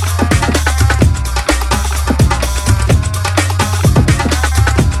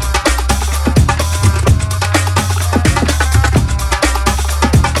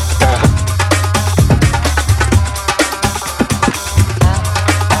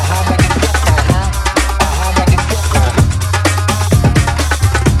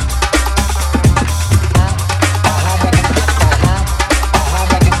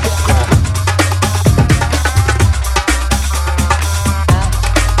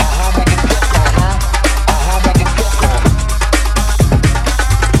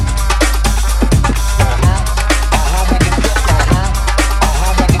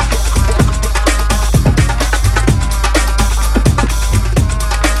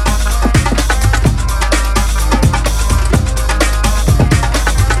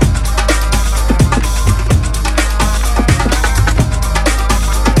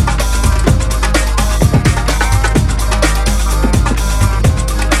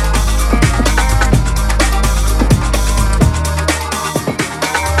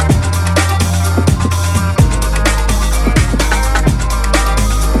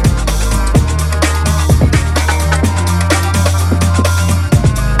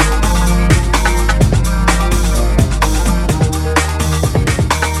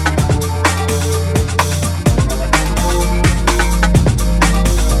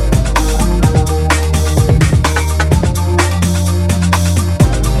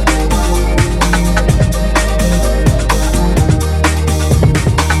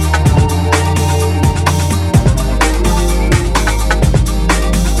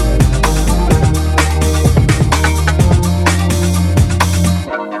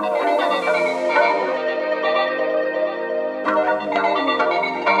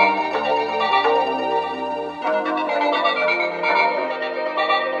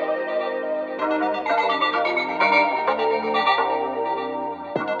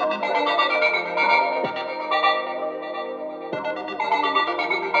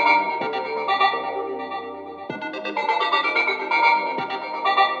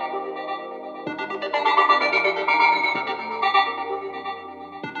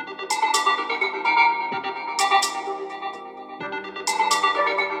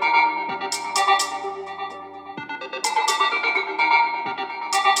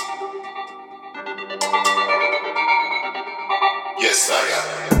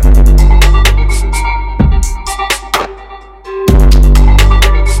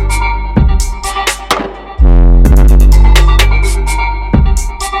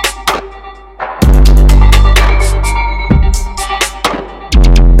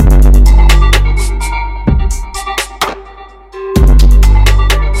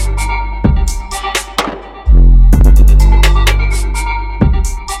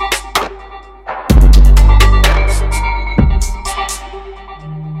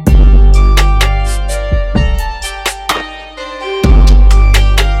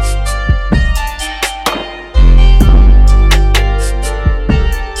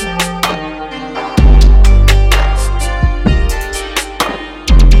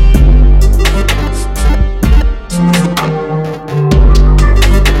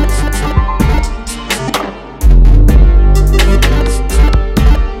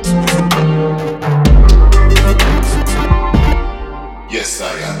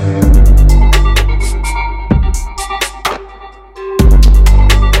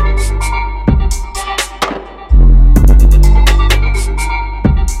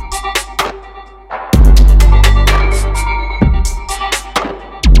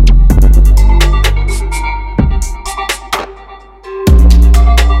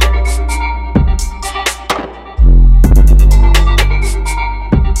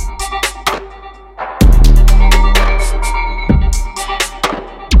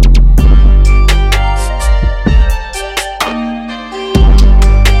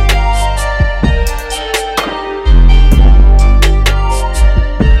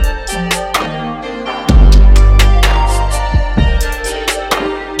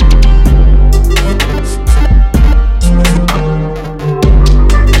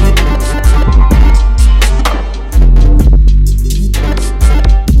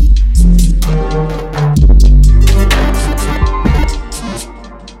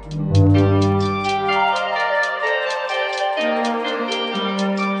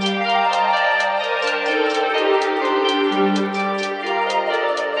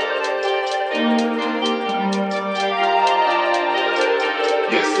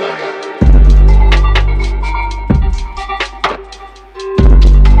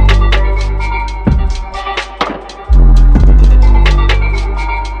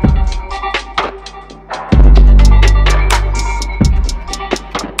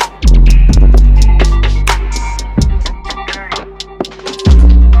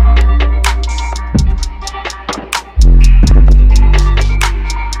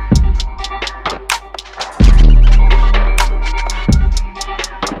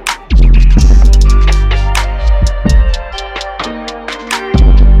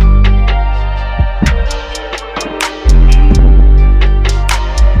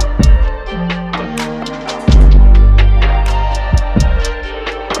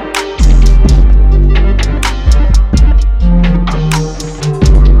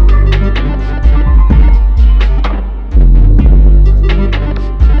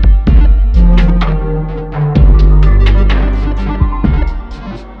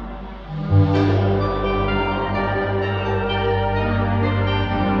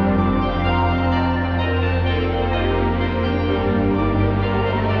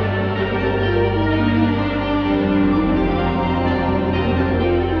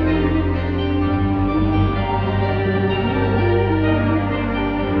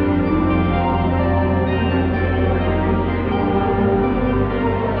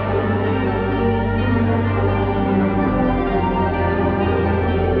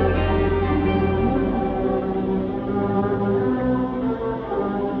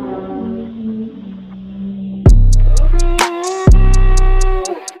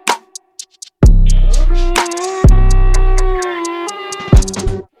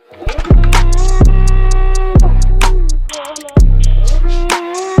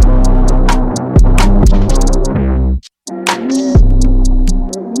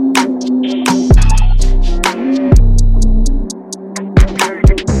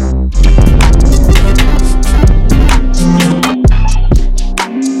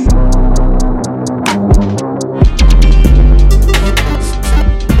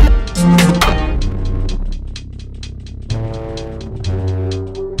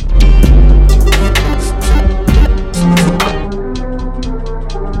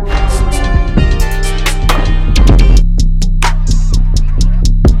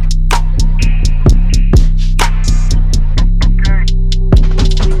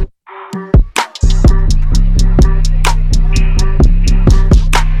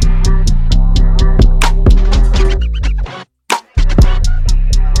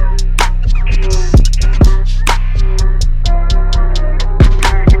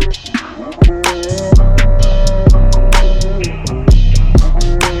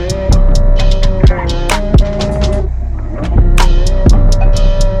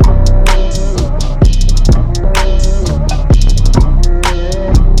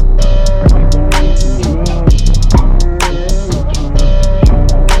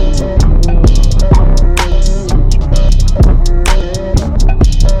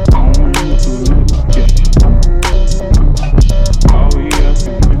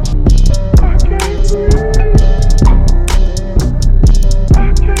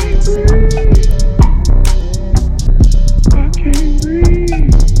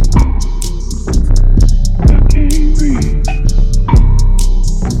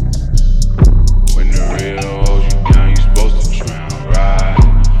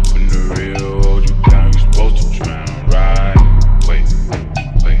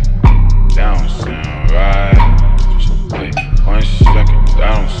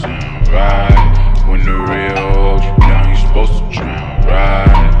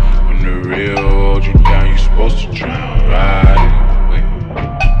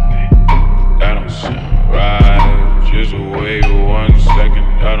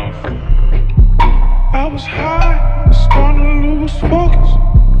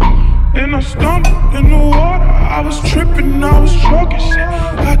 stumbled in the water, I was tripping, I was choking, shit,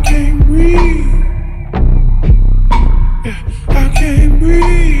 I can't breathe. Yeah, I can't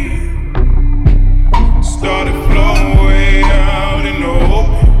breathe. Started floating way out in the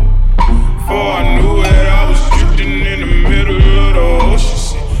open. Before I knew it, I was drifting in the middle of the ocean,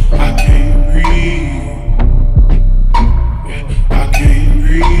 shit, I can't breathe. Yeah, I can't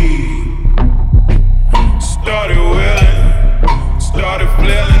breathe. Started wailing, started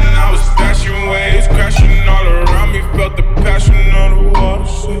flailing, I was splashing waves, crashing all around me, felt the passion of the water,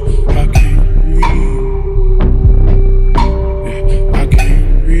 so I can't breathe. Yeah, I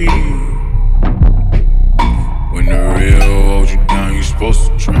can't breathe. When the real hold you down, you supposed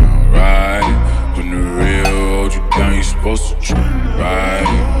to try and ride. When the real hold you down, you supposed to try and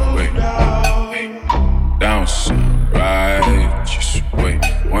ride. Wait, that don't sound right. Just wait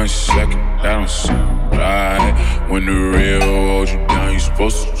 1 second, that don't sound right. When the real hold you down, you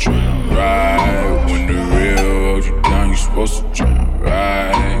supposed to try and ride. When the real hold you down, you supposed to try and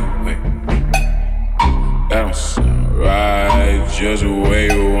ride. Wait, that don't sound right. Just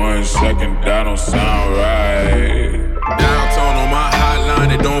wait 1 second, that don't sound right. Downtown on my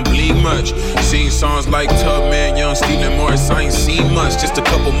hotline, it don't bleed much. Seen songs like Tubman, Young, Steven Morris, I ain't seen much. Just a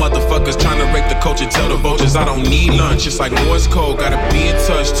couple motherfuckers trying to rape the culture. Tell the vultures I don't need lunch. It's like Morse code, gotta be in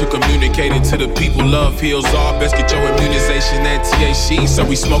touch to communicate it to the people. Love heals all, best get your immunization at THC. So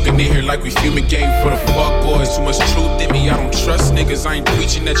we smoking in here like we fumigating for the fuck boys. Too much truth in me, I don't trust niggas. I ain't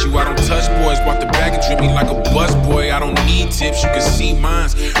preaching at you, I don't touch boys. Bought the bag and treat me like a bus boy. I don't need tips, you can see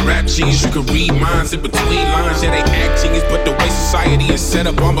mines. Rap genius, you can read minds in between lines. Yeah, they act genius, but the way society is set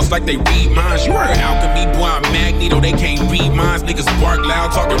up almost like they read minds. You heard alchemy, boy, I'm Magneto, they can't read minds. Niggas bark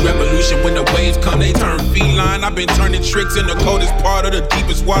loud, talking revolution. When the waves come, they turn feline. I've been turning tricks in the coldest part of the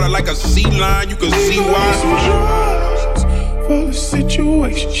deepest water like a sea lion. You can see why. For the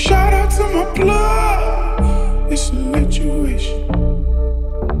situation, shout out to my blood. It's a situation.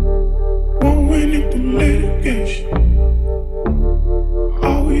 Won't win it through litigation.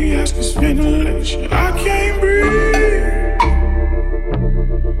 All we ask is ventilation. I can't breathe.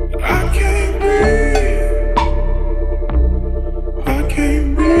 I can't breathe. I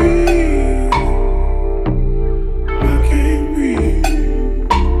can't breathe. I can't breathe.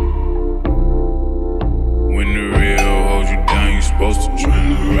 When the real hold you down, you supposed to try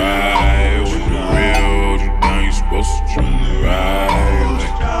and ride. When the real hold you down, you supposed to try and ride.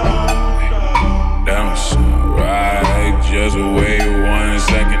 That don't sound right. Just wait 1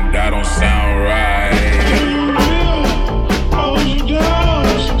 second, that don't sound right. Hold you down,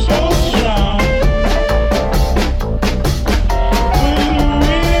 you supposed to try. When the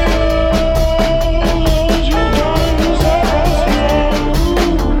real hold you down, you supposed to try. When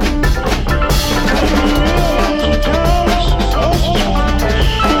the real hold you down, you supposed to try.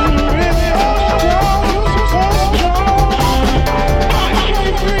 When the real hold you down, you supposed to try. I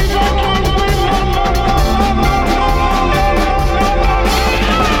can't breathe, I can't breathe, no.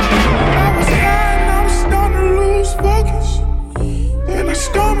 I was high and I was starting to lose focus. Then I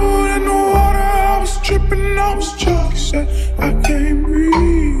stumbled in the water, I was tripping, I was choking. Said I can't breathe.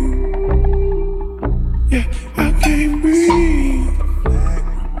 Yeah, I can't breathe.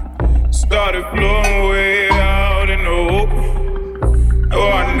 Started floating way out in the open. Oh,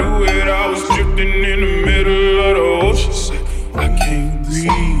 I knew it, I was drifting in the middle of the ocean. Said I can't breathe.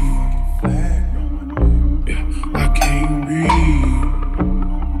 Yeah, I can't breathe.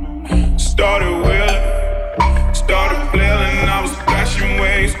 Started wailing, started flailing, I was splashing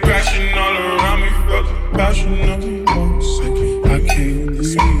waves, crashing all around me, felt the passion of the water. Say, I can't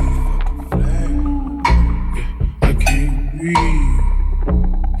breathe. Yeah, I can't breathe.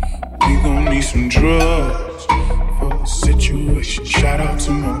 We gon' need some drugs for the situation. Shout out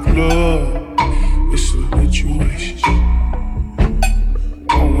to my blood. It's a situation.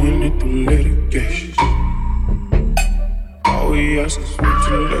 Won't win it through litigation. All we ask is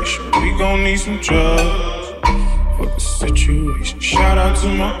ventilation. We gon' need some drugs for the situation. Shout out to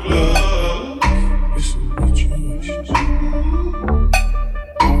my blood. It's a situation.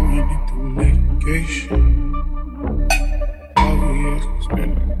 Won't win it through litigation. All we ask is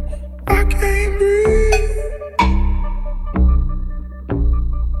ventilation. I can't breathe.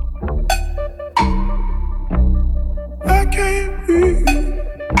 I can't breathe.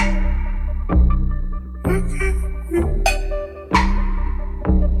 I can't breathe.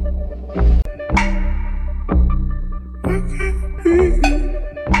 I can't breathe.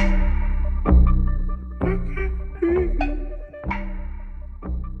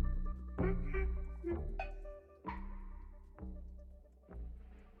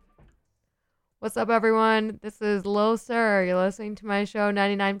 What's up, everyone? This is Lil Sir. You're listening to my show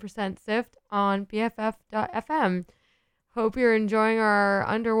 99% Sift on BFF.fm. Hope you're enjoying our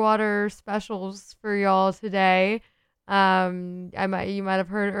underwater specials for y'all today. You might have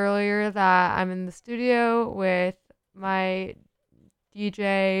heard earlier that I'm in the studio with my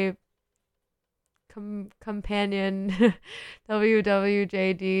DJ companion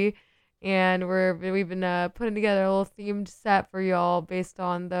WWJD. And we've been putting together a little themed set for y'all based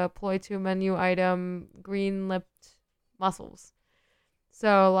on the Ploy 2 menu item green-lipped mussels.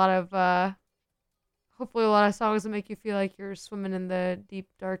 So hopefully a lot of songs that make you feel like you're swimming in the deep,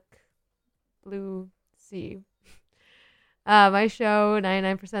 dark blue sea. My show,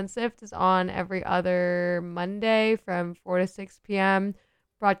 99% Sift, is on every other Monday from 4 to 6 p.m.,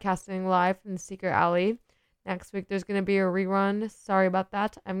 broadcasting live from the Secret Alley. Next week, there's going to be a rerun. Sorry about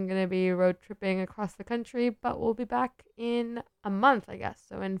that. I'm going to be road tripping across the country, but we'll be back in a month, I guess.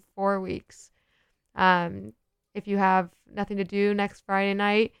 So in 4 weeks. If you have nothing to do next Friday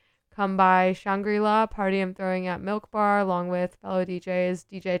night, come by Shangri-La, party I'm throwing at Milk Bar, along with fellow DJs,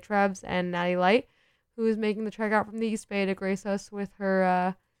 DJ Trebs and Natty Light, who is making the trek out from the East Bay to grace us with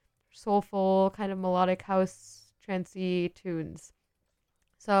her soulful, kind of melodic house, trancey tunes.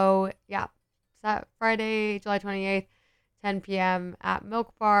 So, yeah. Friday, July 28th, 10 p.m. at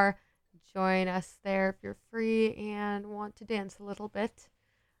Milk Bar. Join us there if you're free and want to dance a little bit.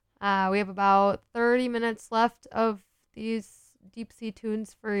 We have about 30 minutes left of these deep sea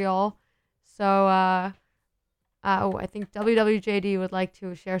tunes for y'all. So I think WWJD would like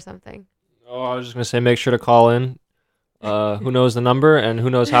to share something. Oh, I was just going to say make sure to call in. Who knows the number and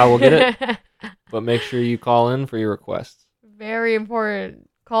who knows how we'll get it. But make sure you call in for your requests. Very important.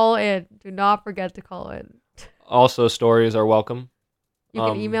 Call in. Do not forget to call in. Also, stories are welcome. You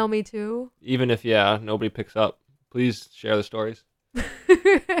can email me too. Even if, nobody picks up, please share the stories. You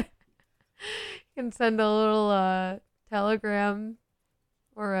can send a little telegram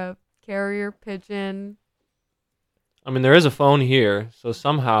or a carrier pigeon. I mean, there is a phone here, so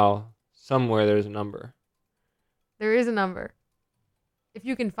somehow, somewhere, there's a number. There is a number. If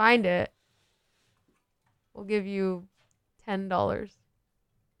you can find it, we'll give you $10.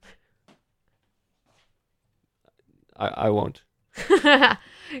 I won't. If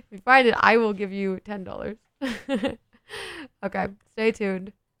you find it, I will give you $10. Okay, stay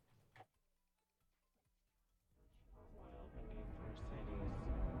tuned.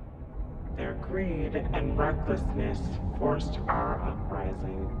 Their greed and recklessness forced our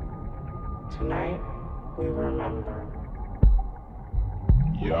uprising. Tonight, we remember.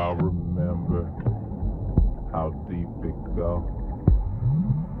 Y'all remember how deep it go?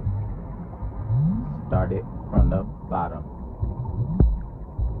 Started from the bottom.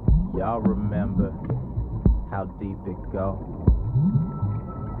 Y'all remember how deep it go?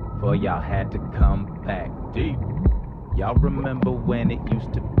 For y'all had to come back deep. Y'all remember when it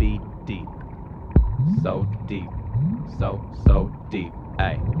used to be deep. So deep. So deep.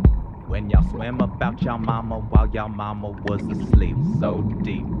 Ay. When y'all swam about y'all mama while y'all mama was asleep. So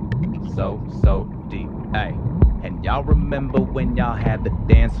deep. So deep. Ay. And y'all remember when y'all had the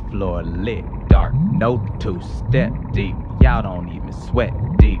dance floor lit. Dark, no two-step deep. Y'all don't even sweat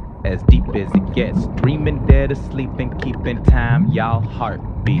deep. As deep as it gets. Dreaming dead asleep and keeping time. Y'all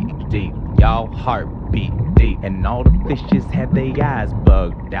heartbeat deep. Y'all heartbeat deep. And all the fishes had their eyes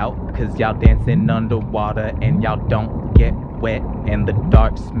bugged out. Cause y'all dancing underwater and y'all don't get wet. And the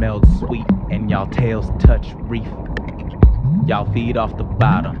dark smelled sweet and y'all tails touch reef. Y'all feed off the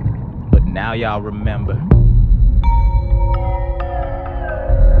bottom. But now y'all remember.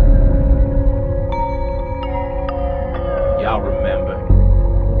 Y'all remember.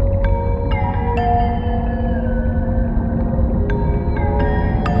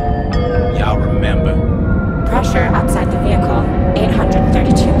 Y'all remember. Pressure outside the vehicle,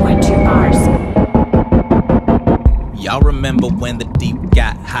 832.2 bars. Y'all remember when the deep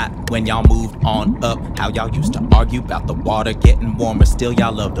got hot, when y'all moved on up, how y'all used to argue about the water getting warmer. Still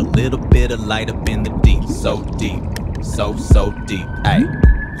y'all loved a little bit of light up in the deep. So deep, so deep. Ay.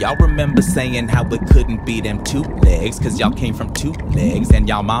 Y'all remember saying how it couldn't be them two legs, cause y'all came from two legs, and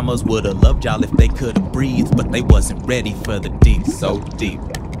y'all mamas would've loved y'all if they could've breathed, but they wasn't ready for the deep. So deep,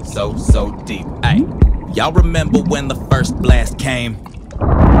 so deep. Ay. Y'all remember when the first blast came?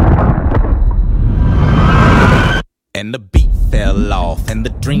 And the beat fell off, and the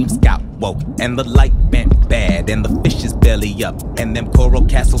dreams got woke, and the light bent bad, and the fish's belly up, and them coral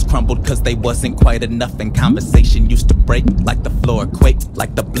castles crumbled cause they wasn't quite enough, and conversation used to break like the floor quaked,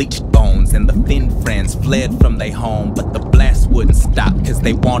 like the bleached bones, and the thin friends fled from their home, but the blast wouldn't stop cause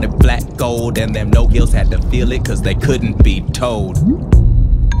they wanted black gold, and them no-gills had to feel it cause they couldn't be told.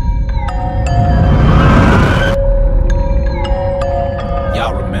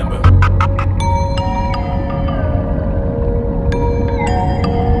 Y'all remember.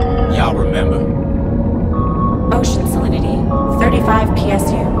 Y'all remember. Ocean salinity 35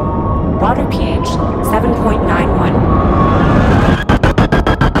 PSU. Water pH 7.91.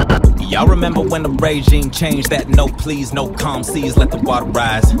 Y'all remember when the regime changed that no please, no calm seas, let the water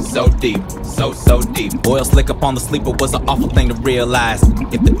rise. So deep, so deep. Oil slick up on the sleeper was an awful thing to realize.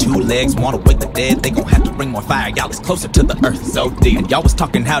 If the two legs wanna wake the dead, they gon' have to bring more fire. Y'all is closer to the earth, so deep. And y'all was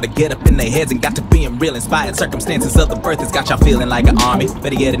talking how to get up in their heads and got to being real inspired. Circumstances of the birth has got y'all feeling like an army.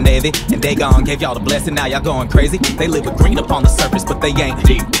 Better yet a navy, and they gone gave y'all the blessing. Now y'all going crazy. They live with green up on the surface, but they ain't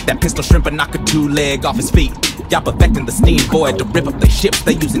deep. That pistol shrimp and knock a two leg off his feet. Y'all perfecting the steam void to rip up their ships.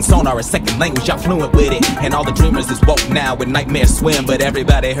 They using sonar as second language, y'all fluent with it. And all the dreamers is woke now with nightmares swim. But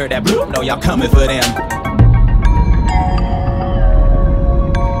everybody heard that bloop, know y'all coming for them.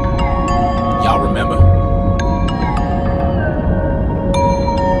 Y'all remember.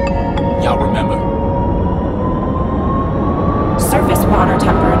 Y'all remember. Surface water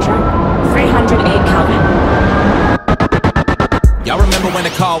temperature 308 Kelvin. Y'all remember when the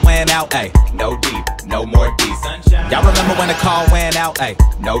call went out, ayy? No deep, no more deep. Y'all remember when the call went out, ayy?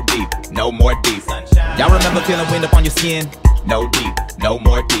 No deep, no more deep. Y'all remember feeling wind up on your skin? No deep, no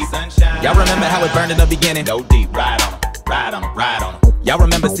more deep. Y'all remember how it burned in the beginning? No deep, ride on 'em, ride on 'em, ride on 'em. Y'all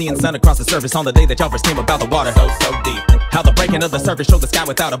remember seeing sun across the surface on the day that y'all first came about the water? So deep. How the breaking of the surface showed the sky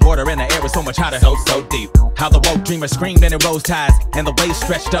without a border and the air was so much hotter. So deep. How the woke dreamer screamed and it rose tides, and the waves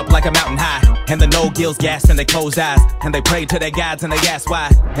stretched up like a mountain high, and the no-gills gasped and they closed eyes, and they prayed to their gods and they asked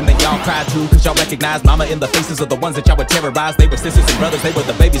why. And then y'all cried too, cause y'all recognized mama in the faces of the ones that y'all would terrorize. They were sisters and brothers, they were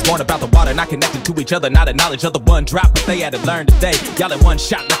the babies born about the water, not connected to each other, not a knowledge of the one drop, but they had to learn today. Y'all in one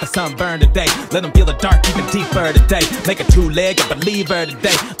shot, let the sun burn today. Let them feel the dark even deeper today. Make a two-leg a believer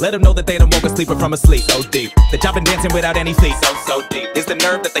today. Let them know that they done woke a sleeper from a sleep. So deep, that y'all been dancing without any feet. So deep. Is the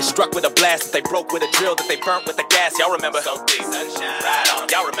nerve that they struck with a blast, that they broke with a drill, that they burnt with the gas. Y'all remember. So deep, sunshine, ride on.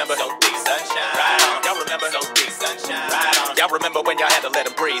 Y'all remember. So deep, sunshine, ride on. Y'all remember. So deep, sunshine, ride on. Y'all remember when y'all had to let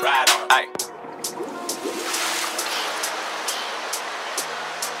them breathe. Ride on. Aight.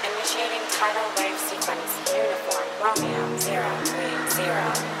 Initiating tidal wave sequence. Uniform Romeo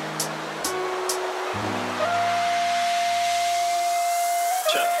 030.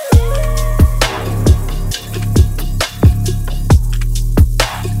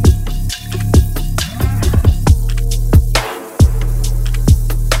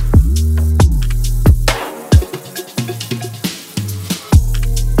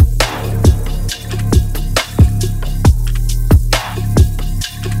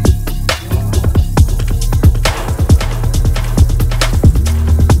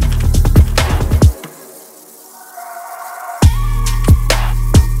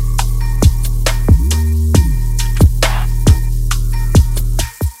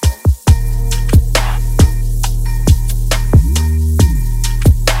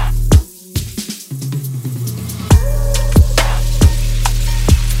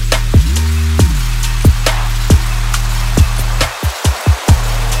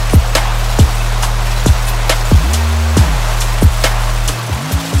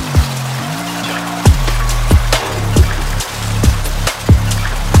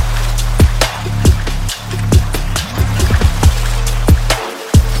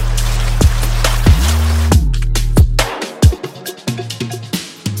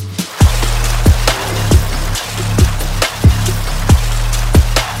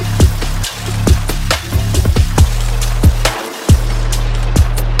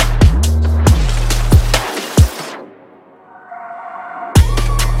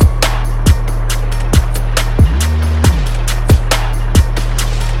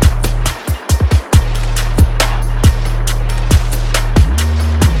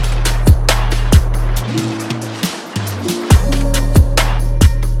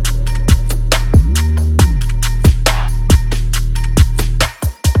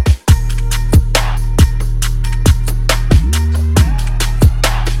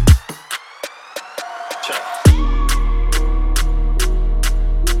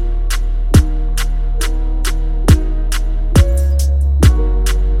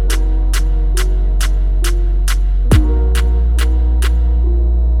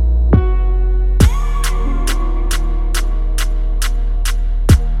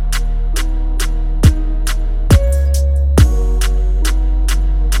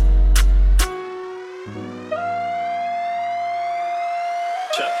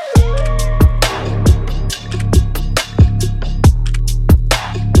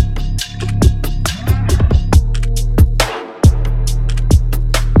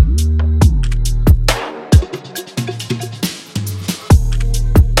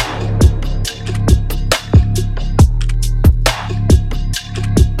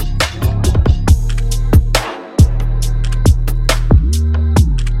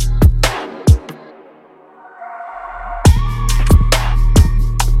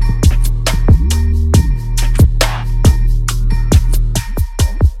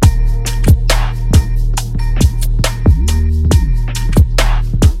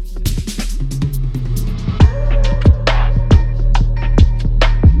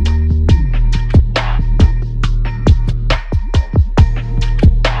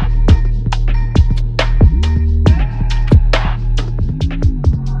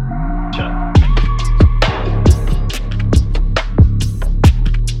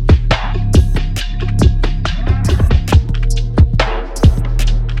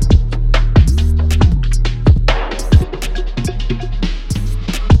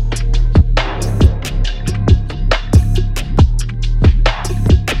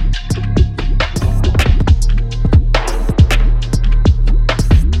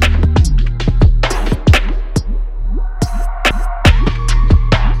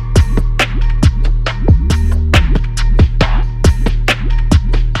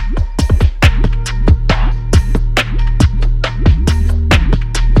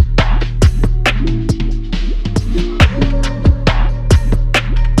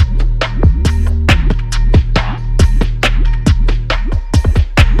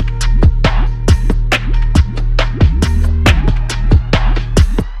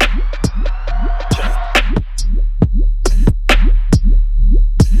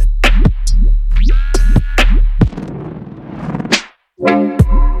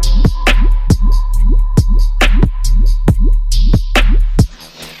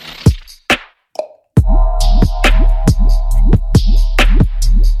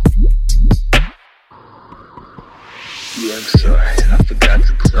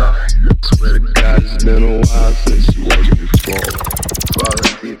 been a while since you was before.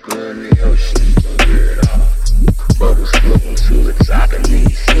 Falling deeper in the ocean, don't hear it all. Bubbles floating to the top of me.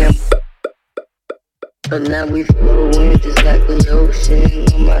 But now we flowing just like the ocean.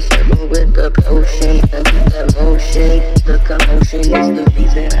 On my circle with the potion, and with that motion. The commotion is the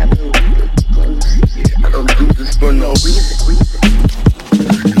reason I believe it. I don't do this for no reason.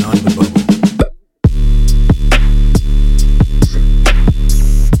 Beyond the bubble.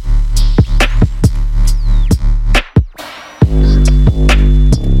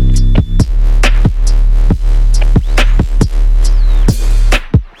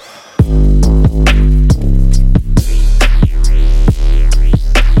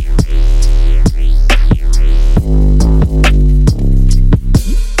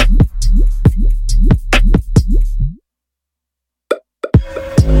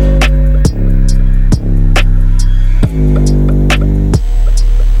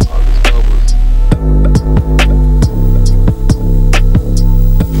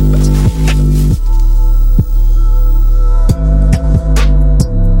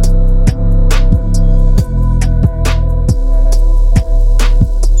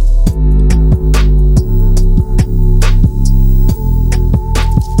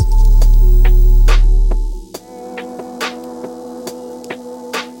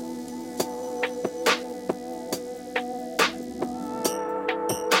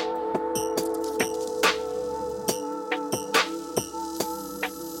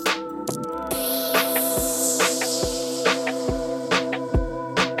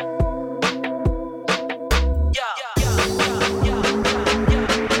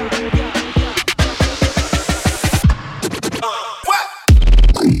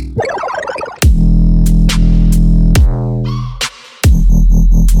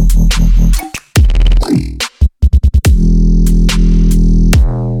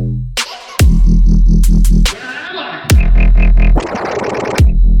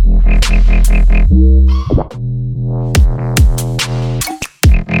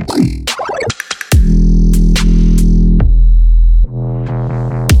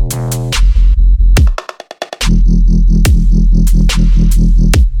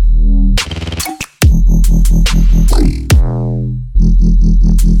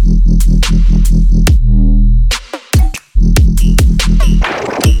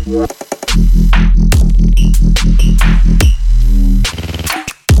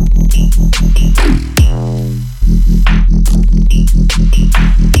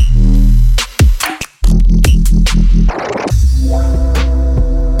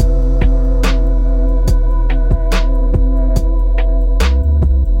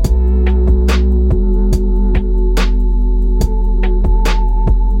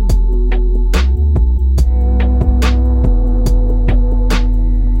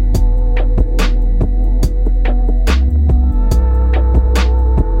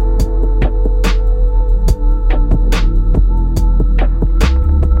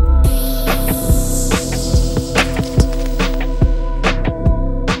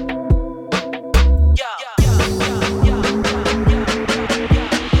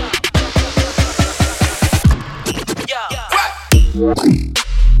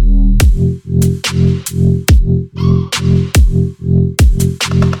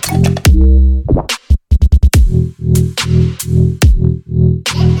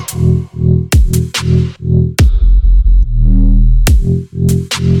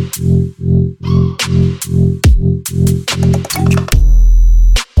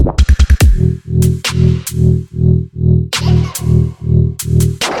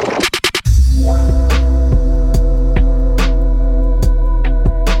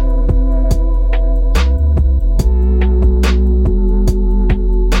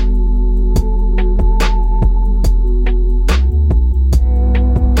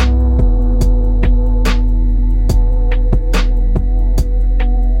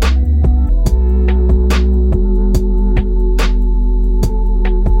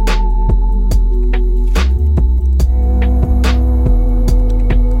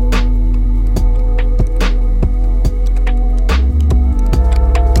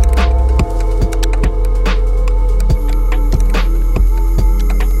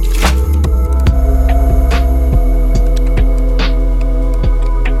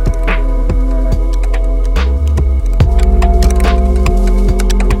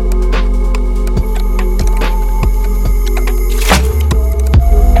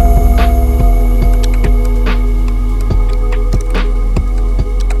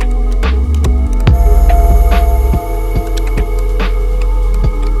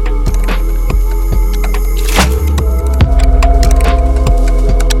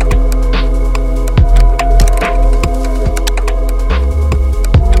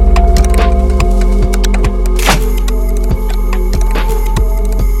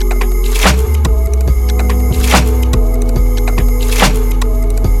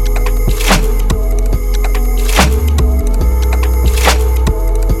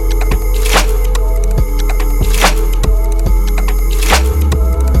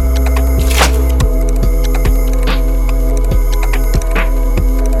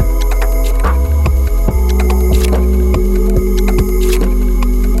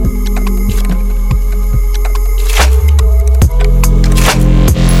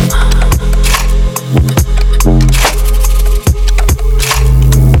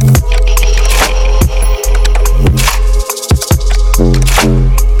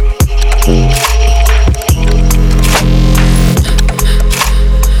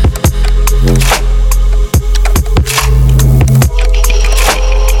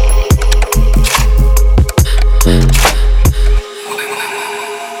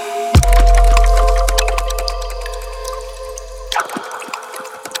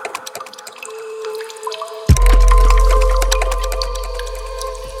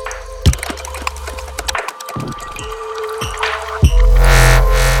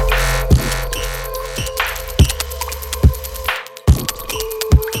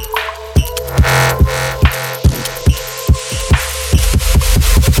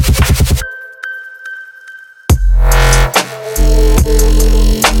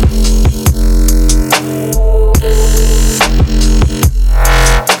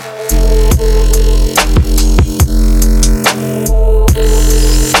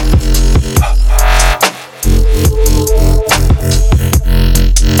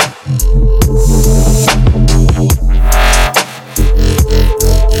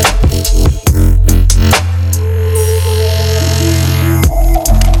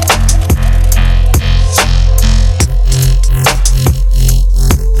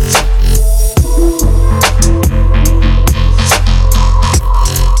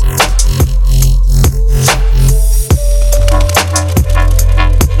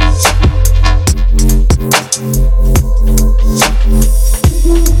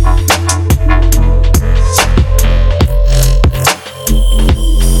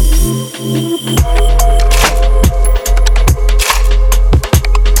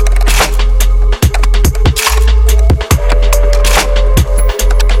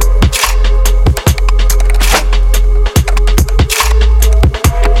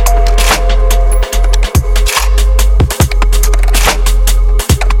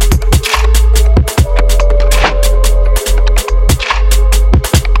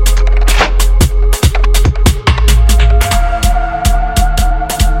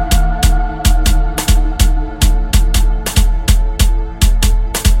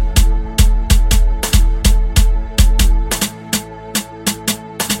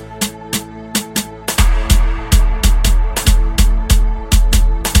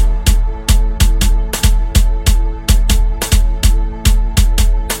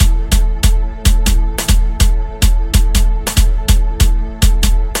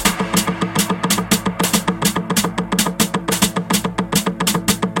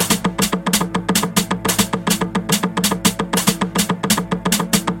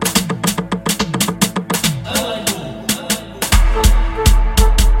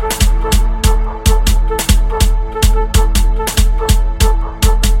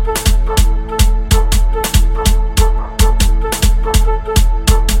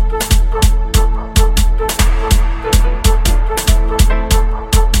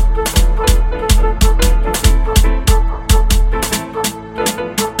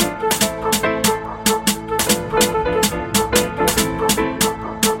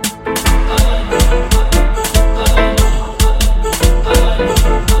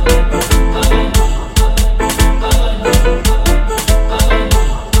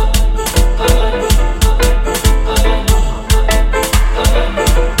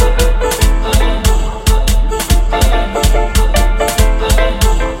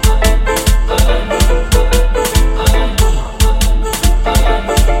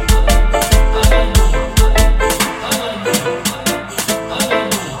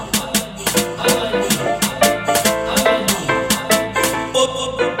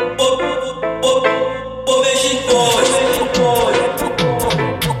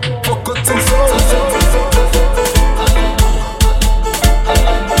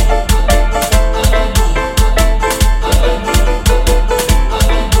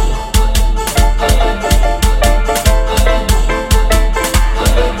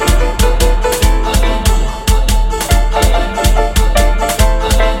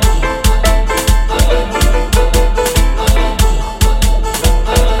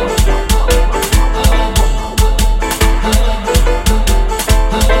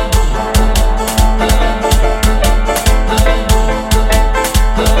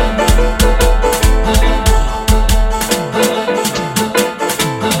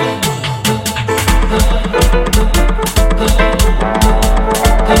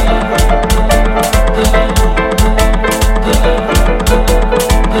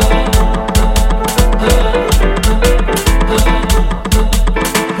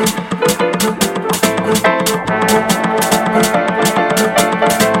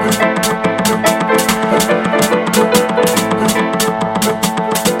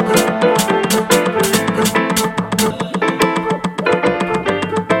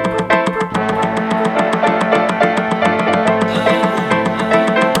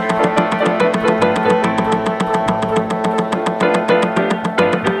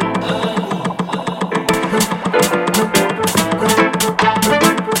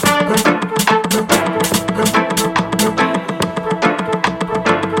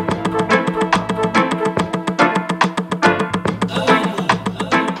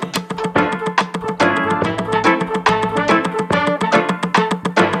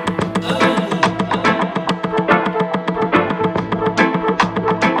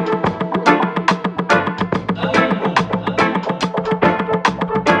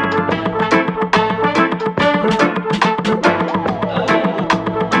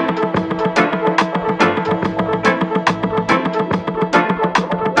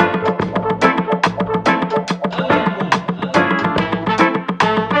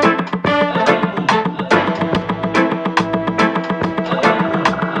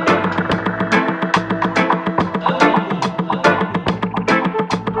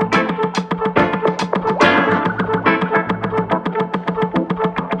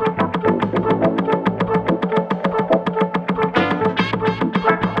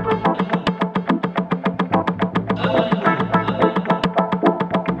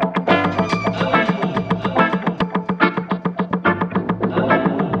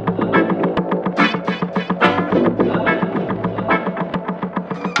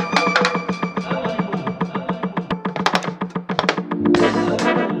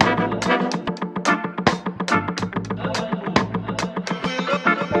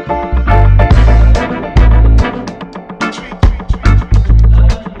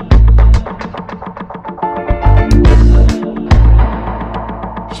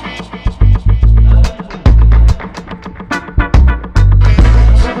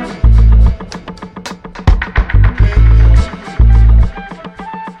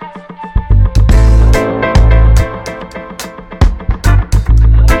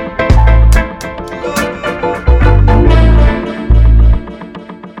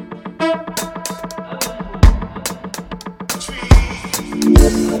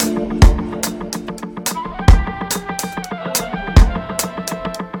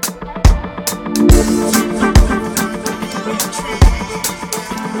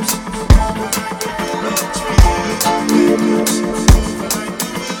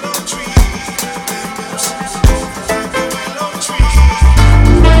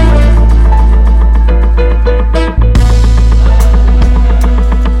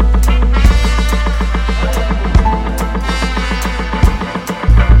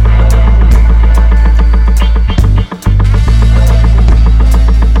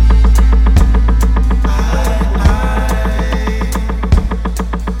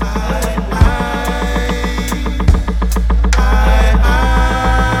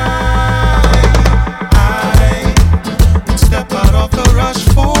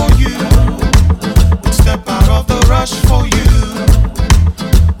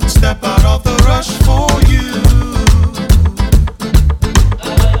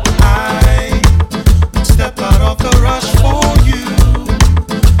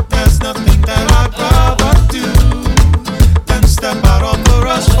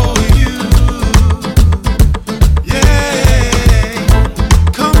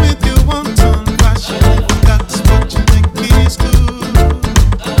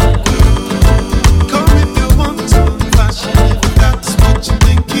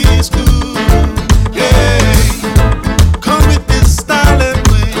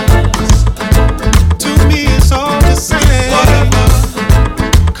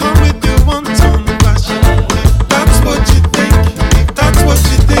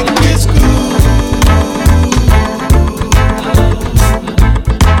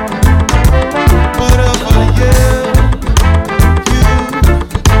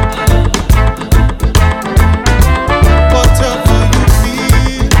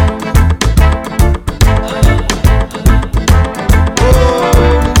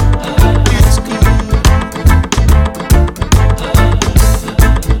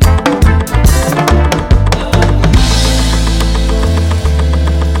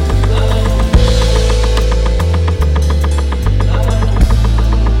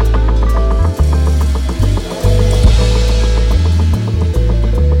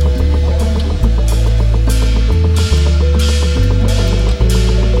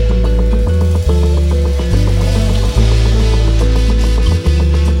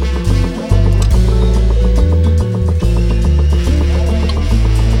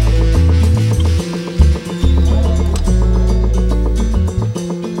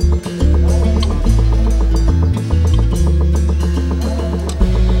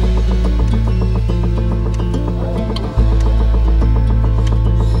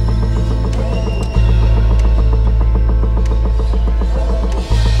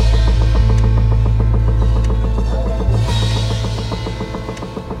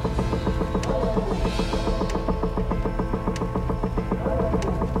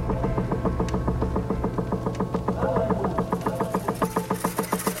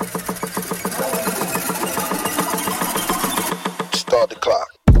 Start the clock.